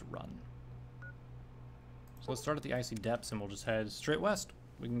ways to run. So let's start at the icy depths and we'll just head straight west.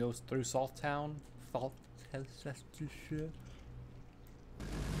 We can go through Salttown.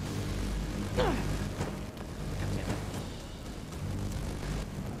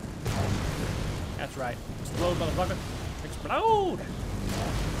 That's right. Explode, motherfucker. Explode!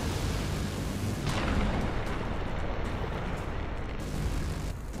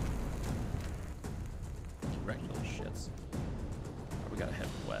 Wreck little shits. We gotta head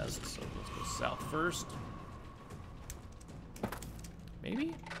west, so let's go south first.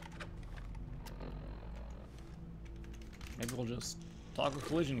 Maybe? Maybe we'll just toggle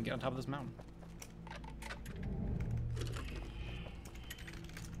collision and get on top of this mountain.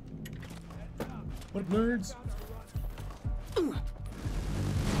 What up, nerds? Who?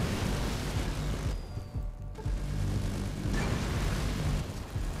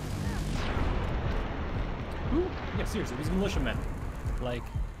 Yeah, seriously, these militiamen. Like,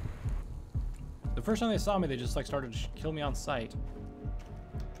 the first time they saw me, they just like started to kill me on sight.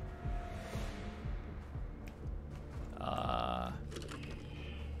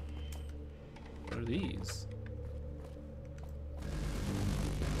 What are these?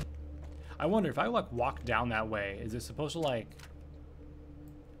 I wonder if I like walk down that way, is it supposed to like...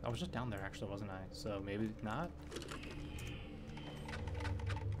 I was just down there actually, wasn't I? So maybe not?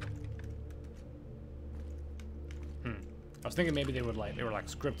 I was thinking maybe they were like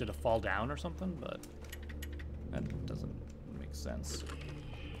scripted to fall down or something, but that doesn't make sense.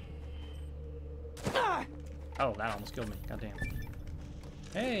 Oh, that almost killed me. Goddamn.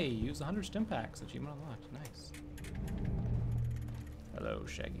 Hey, use the 100 stim packs. Achievement unlocked. Nice. Hello,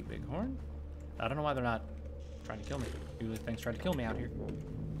 Shaggy Bighorn. I don't know why they're not trying to kill me. Usually things try to kill me out here.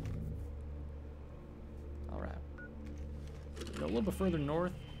 Alright. Go a little bit further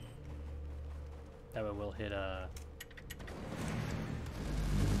north. That way we'll hit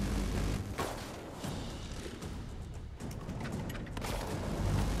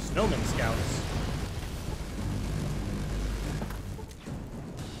Snowman Scouts.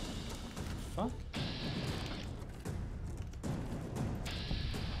 Fuck.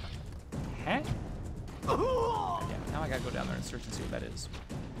 Huh? Yeah, now I gotta go down there and search and see what that is.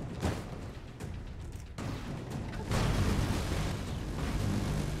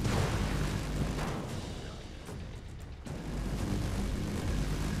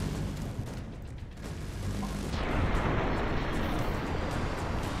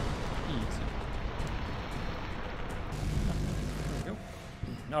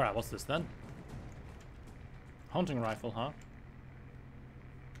 Alright, what's this then? Hunting rifle, huh?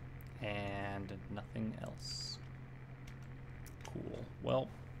 And nothing else. Cool. Well,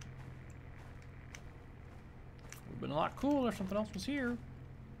 it would have been a lot cooler if something else was here.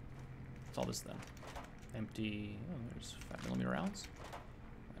 What's all this then? Empty. Oh, there's 5mm rounds.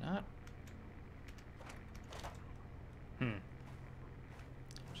 Why not?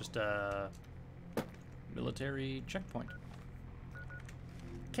 Just a military checkpoint.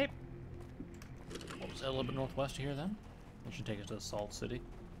 Okay. What was that, a little bit northwest of here then? That should take us to the Salt City.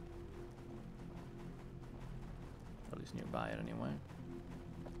 Or at least nearby it anyway.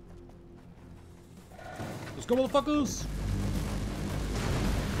 Let's go, motherfuckers!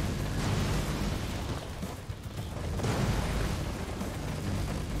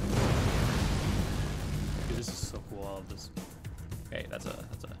 Dude, this is so cool, all of this. Hey, that's a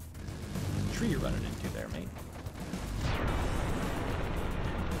tree you're running into there, mate.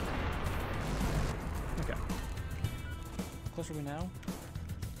 closer are we now?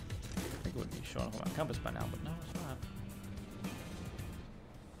 I think it would be showing up on my compass by now, but no, it's not.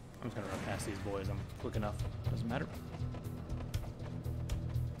 I'm just gonna run past these boys. I'm quick enough. Doesn't matter.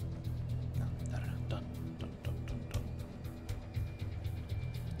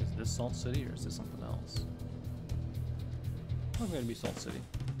 Is this Salt City or is this something else? I'm gonna be Salt City.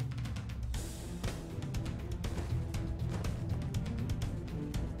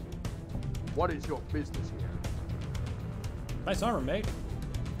 What is your business here? Nice armor, mate.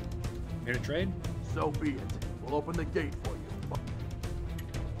 Here to trade? So be it. We'll open the gate for you.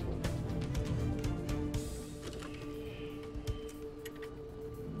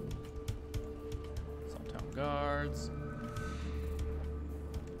 Salttown guards.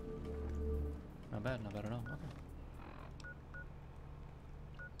 Not bad, not bad at all.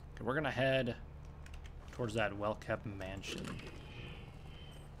 Okay, we're gonna head towards that well-kept mansion.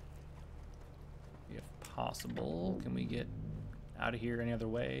 If possible, can we get out of here any other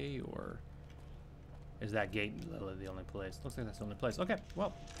way, or is that gate literally the only place? Looks like that's the only place. Okay,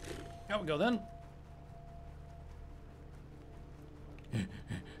 well, out we go then. We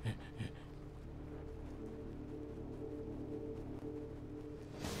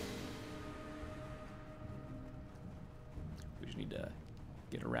just need to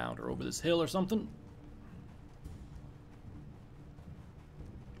get around or over this hill or something.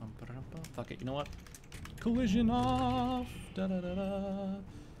 Fuck it, you know what? Collision off! Da da da da.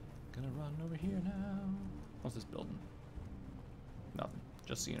 Gonna run over here now. What's this building? Nothing.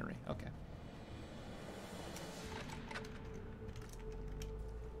 Just scenery. Okay.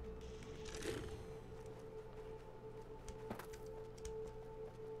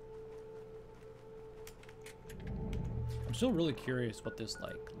 I'm still really curious what this,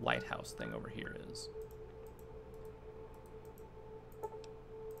 like, lighthouse thing over here is.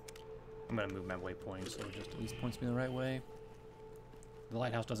 I'm gonna move my waypoint so it just at least points me the right way. The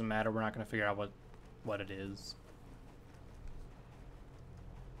lighthouse doesn't matter. We're not gonna figure out what it is.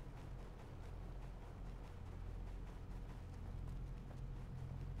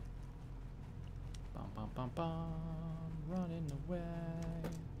 Bum bum bum bum, running away.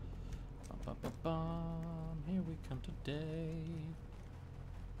 Bum bum bum bum, here we come today.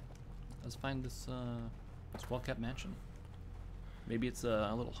 Let's find this well-kept mansion. Maybe it's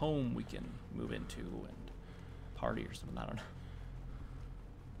a little home we can move into and party or something. I don't know.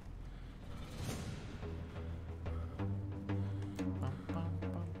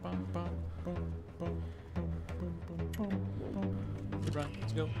 Right,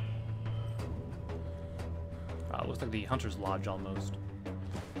 let's go. Looks like the Hunter's Lodge almost.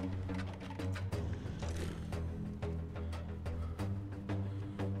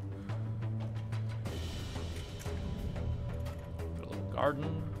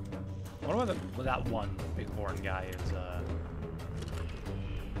 Garden. I wonder what that one bighorn guy is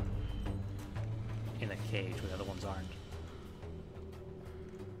in a cage where the other ones aren't.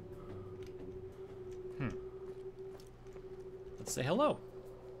 Let's say hello.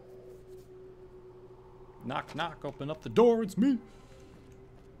 Knock knock, open up the door, it's me.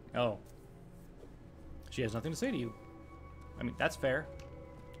 Oh. She has nothing to say to you. I mean, that's fair.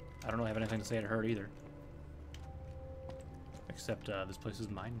 I don't really have anything to say to her either. Except this place is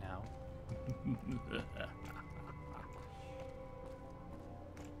mine now.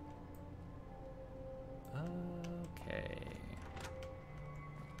 Okay.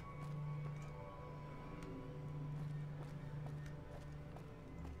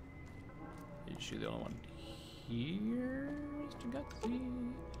 Is she the only one here, Mr.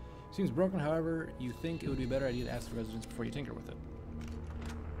 Gutsy? Seems broken, however, you think it would be a better idea to ask the residents before you tinker with it.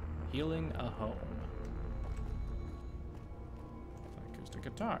 Healing a home. Acoustic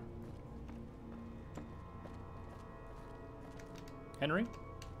guitar. Henry?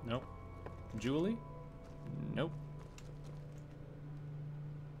 Nope. Julie? Nope.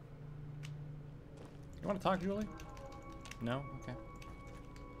 You want to talk, Julie? No? Okay.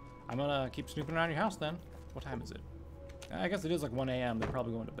 I'm gonna keep snooping around your house then. What time is it? I guess it is like 1 a.m. They're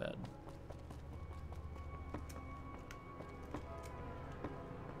probably going to bed.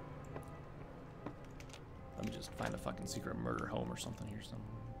 Let me just find a fucking secret murder home or something here.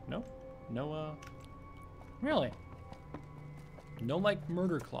 Nope. No, really? No, like,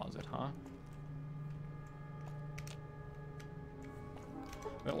 murder closet, huh?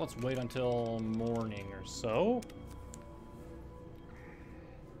 Well, let's wait until morning or so.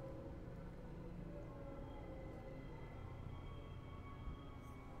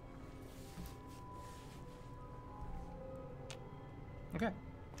 Okay.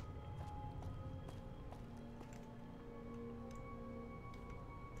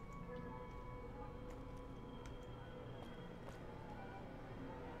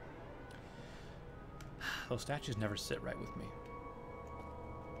 Those statues never sit right with me.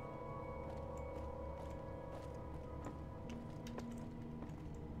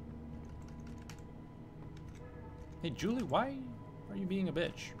 Hey, Julie, why are you being a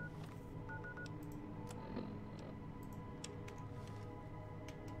bitch?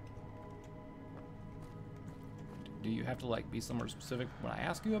 Do you have to, like, be somewhere specific when I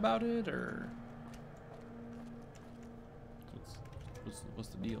ask you about it, or... What's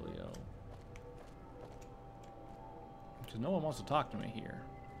the dealio? Because no one wants to talk to me here.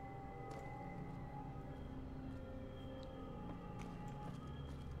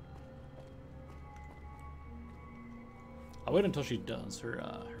 I'll wait until she does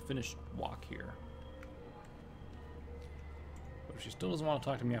her finished walk here. But if she still doesn't want to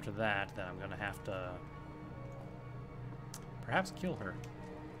talk to me after that, then I'm gonna have to perhaps kill her.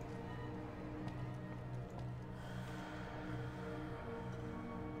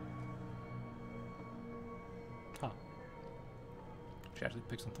 Huh. She actually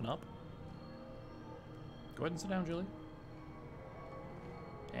picked something up. Go ahead and sit down, Julie.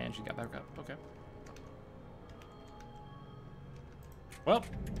 And she got back up. Okay. Well.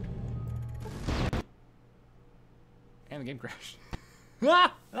 And the game crashed.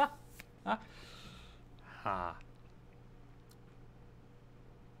 Ha.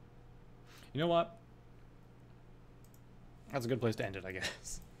 You know what? That's a good place to end it, I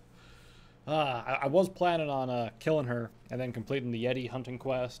guess. I was planning on killing her and then completing the Yeti hunting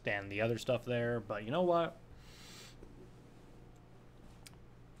quest and the other stuff there, but you know what?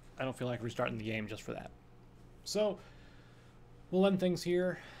 I don't feel like restarting the game just for that. So, we'll end things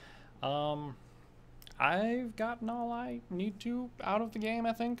here. I've gotten all I need to out of the game,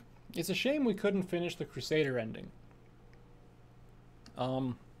 I think. It's a shame we couldn't finish the Crusader ending.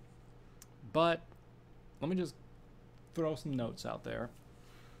 But let me just throw some notes out there.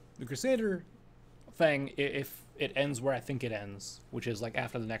 The Crusader thing, if it ends where I think it ends, which is like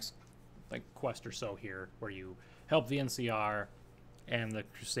after the next like quest or so here, where you help the NCR and the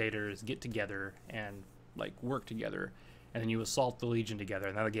Crusaders get together and like work together, and then you assault the Legion together,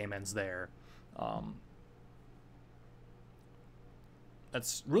 and now the game ends there.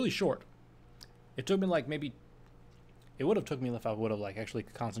 That's really short. It took me like maybe... It would have took me, if I would have like actually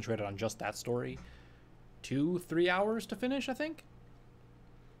concentrated on just that story, 2-3 hours to finish, I think.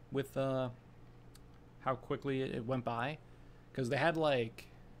 With how quickly it went by. Because they had like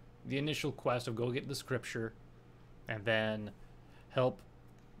the initial quest of go get the scripture, and then help...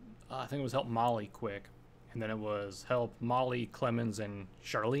 I think it was help Molly quick. And then it was help Molly, Clemens, and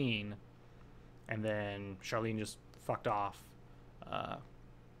Charlene. And then Charlene just fucked off.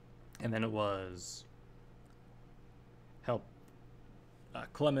 And then it was help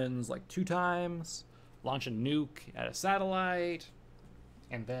Clemens like 2 times, launch a nuke at a satellite,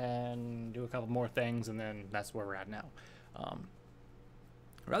 and then do a couple more things, and then that's where we're at now.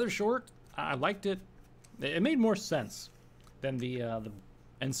 Rather short. I liked it. It made more sense than the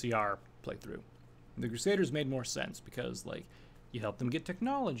NCR playthrough. The Crusaders made more sense because like you help them get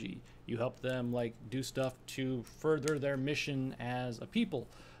technology, you help them like do stuff to further their mission as a people,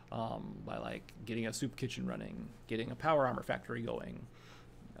 by like getting a soup kitchen running, getting a power armor factory going,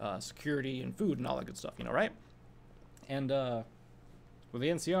 security and food and all that good stuff, you know, right? And with the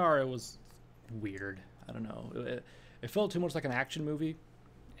NCR, it was weird. I don't know. It felt too much like an action movie,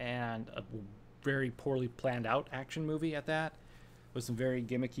 and a very poorly planned out action movie at that, with some very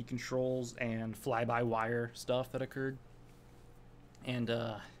gimmicky controls and fly-by-wire stuff that occurred. And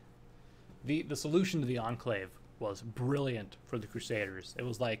the solution to the Enclave was brilliant for the Crusaders. It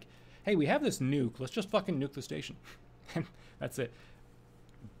was like, hey, we have this nuke. Let's just fucking nuke the station. And that's it.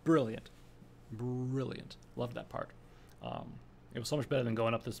 Brilliant. Brilliant. Loved that part. It was so much better than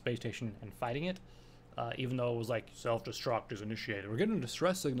going up to the space station and fighting it, even though it was like, self-destruct is initiated. We're getting a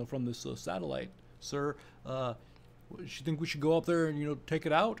distress signal from this satellite, sir. You think we should go up there and, you know, take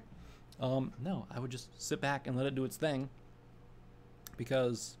it out? No, I would just sit back and let it do its thing,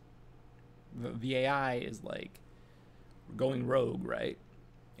 because the AI is like going rogue, right?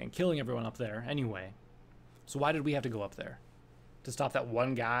 And killing everyone up there anyway. So why did we have to go up there? To stop that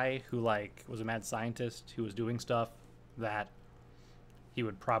one guy who like was a mad scientist who was doing stuff that he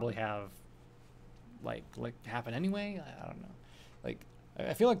would probably have like happen anyway? I don't know. Like,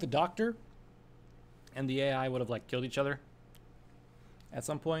 I feel like the doctor and the AI would have like killed each other at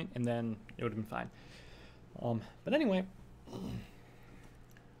some point, and then it would have been fine. But anyway,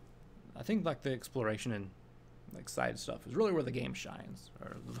 I think like the exploration and like side stuff is really where the game shines,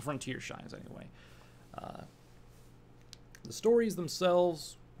 or the frontier shines anyway. The stories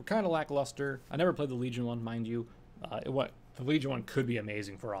themselves were kind of lackluster. I never played the Legion one, mind you. The Legion one could be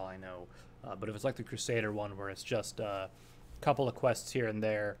amazing for all I know. But if it's like the Crusader one, where it's just a couple of quests here and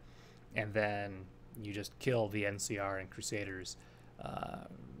there, and then you just kill the NCR and Crusaders,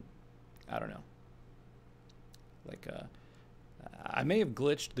 I don't know. Like, I may have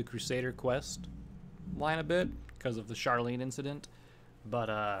glitched the Crusader quest line a bit because of the Charlene incident, but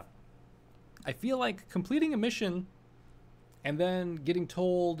I feel like completing a mission and then getting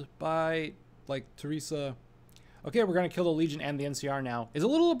told by, like, Teresa, okay, we're going to kill the Legion and the NCR now, is a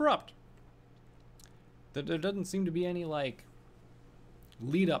little abrupt. There doesn't seem to be any, like,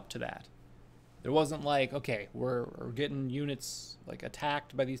 lead up to that. There wasn't like, okay, we're getting units, like,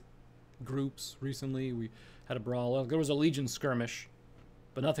 attacked by these groups recently. We had a brawl. There was a Legion skirmish,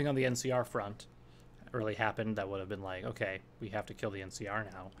 but nothing on the NCR front really happened that would have been like, okay, we have to kill the NCR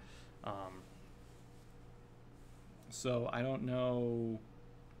now. So I don't know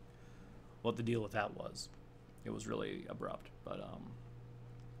what the deal with that was. It was really abrupt, but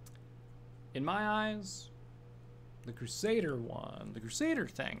in my eyes, the Crusader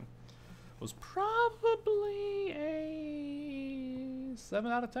thing was probably a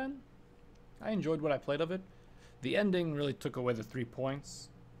 7 out of 10. I enjoyed what I played of it. The ending really took away the 3 points,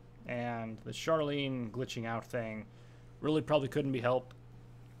 and the Charlene glitching out thing really probably couldn't be helped.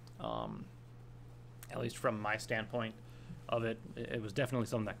 At least from my standpoint of it, it was definitely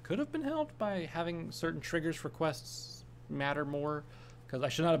something that could have been helped by having certain triggers for quests matter more, because I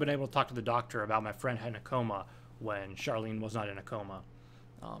should not have been able to talk to the doctor about my friend in a coma when Charlene was not in a coma.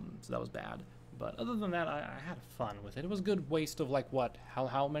 So that was bad. But other than that, I had fun with it. It was a good waste of, like, what?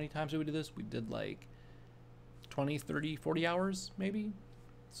 How many times did we do this? We did, like, 20, 30, 40 hours, maybe?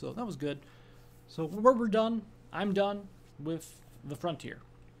 So that was good. So we're done. I'm done with the Frontier.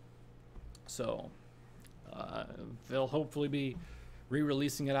 So they'll hopefully be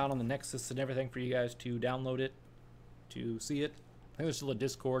re-releasing it out on the Nexus and everything for you guys to download it, to see it. I think there's still a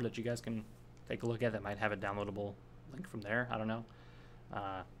Discord that you guys can take a look at that might have a downloadable link from there. I don't know.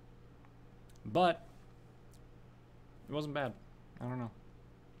 But it wasn't bad. I don't know.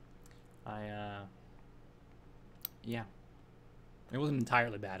 Yeah. It wasn't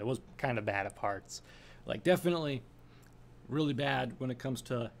entirely bad. It was kind of bad at parts. Like, definitely really bad when it comes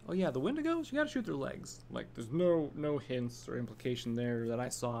to, oh yeah, the Wendigos, you gotta shoot their legs. Like, there's no hints or implication there that I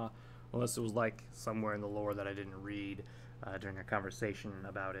saw, unless it was, like, somewhere in the lore that I didn't read during a conversation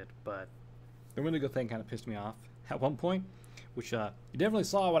about it. But the Wendigo thing kind of pissed me off at one point, which you definitely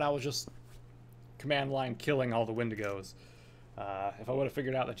saw when I was just command line killing all the Wendigos. If I would have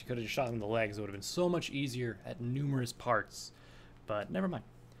figured out that you could have just shot them in the legs, it would have been so much easier at numerous parts. But never mind.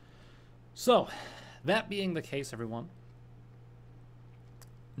 So, that being the case, everyone,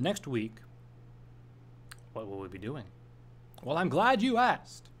 next week, what will we be doing? Well, I'm glad you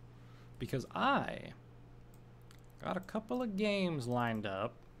asked, because I got a couple of games lined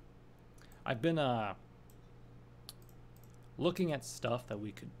up. I've been looking at stuff that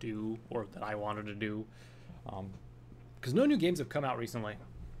we could do, or that I wanted to do, because no new games have come out recently,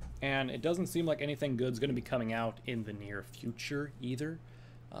 and it doesn't seem like anything good's going to be coming out in the near future either.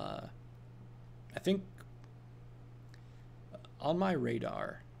 I think on my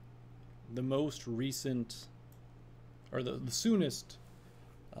radar, the most recent, or the soonest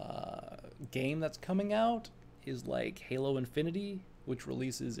game that's coming out is like Halo Infinity, which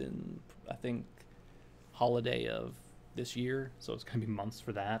releases in, I think, holiday of this year, so it's going to be months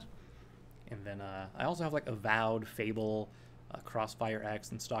for that. And then I also have like Avowed, Fable, Crossfire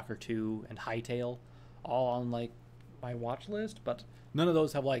X, and Stalker 2, and Hytale, all on like my watch list, but none of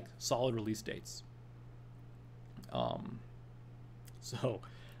those have like solid release dates. So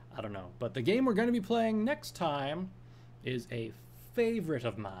I don't know. But the game we're going to be playing next time is a favorite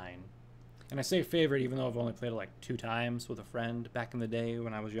of mine. And I say favorite even though I've only played it like 2 times with a friend back in the day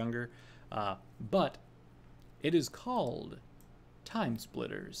when I was younger. But it is called Time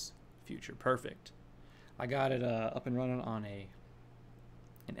Splitters Future Perfect. I got it up and running on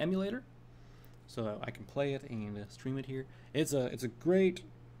an emulator, so I can play it and stream it here. It's a great,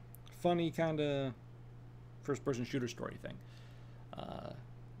 funny kind of first-person shooter story thing.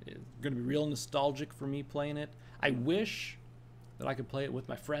 It's going to be real nostalgic for me playing it. I wish that I could play it with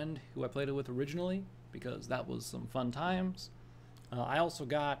my friend who I played it with originally, because that was some fun times. I also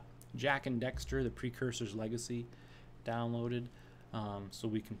got Jak and Daxter, the Precursor's Legacy, downloaded, so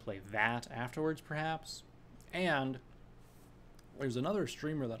we can play that afterwards perhaps. And there's another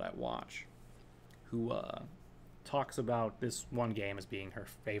streamer that I watch who talks about this one game as being her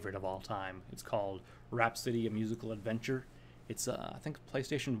favorite of all time. It's called Rhapsody, a Musical Adventure. It's I think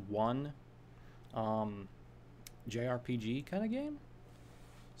PlayStation 1 JRPG kind of game.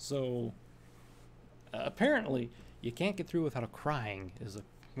 So apparently you can't get through without crying is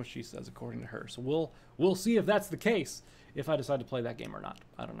what she says according to her. So we'll see if that's the case, if I decide to play that game or not.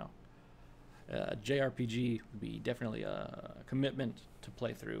 I don't know. JRPG would be definitely a commitment to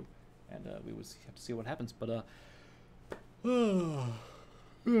play through, and we would have to see what happens. But I'm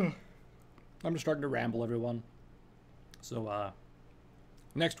just starting to ramble, everyone. So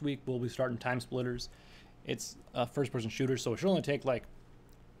next week we'll be starting Time Splitters. It's a first-person shooter, so it should only take like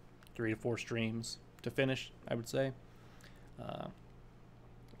 3 to 4 streams to finish, I would say.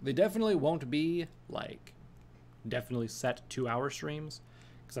 They definitely won't be like definitely set 2-hour streams,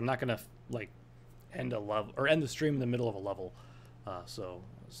 because I'm not gonna like end a level or end the stream in the middle of a level. So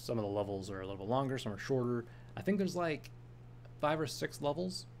some of the levels are a little longer, some are shorter. I think there's like 5 or 6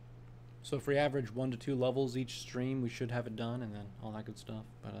 levels. So if we average 1 to 2 levels each stream, we should have it done, and then all that good stuff.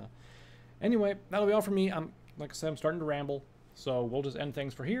 But anyway, that'll be all for me. Like I said, I'm starting to ramble, so we'll just end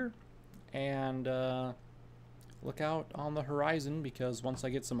things for here, and look out on the horizon, because once I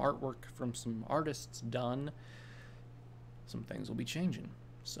get some artwork from some artists done, some things will be changing.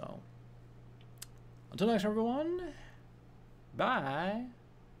 So until next time, everyone, bye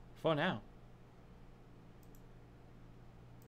for now.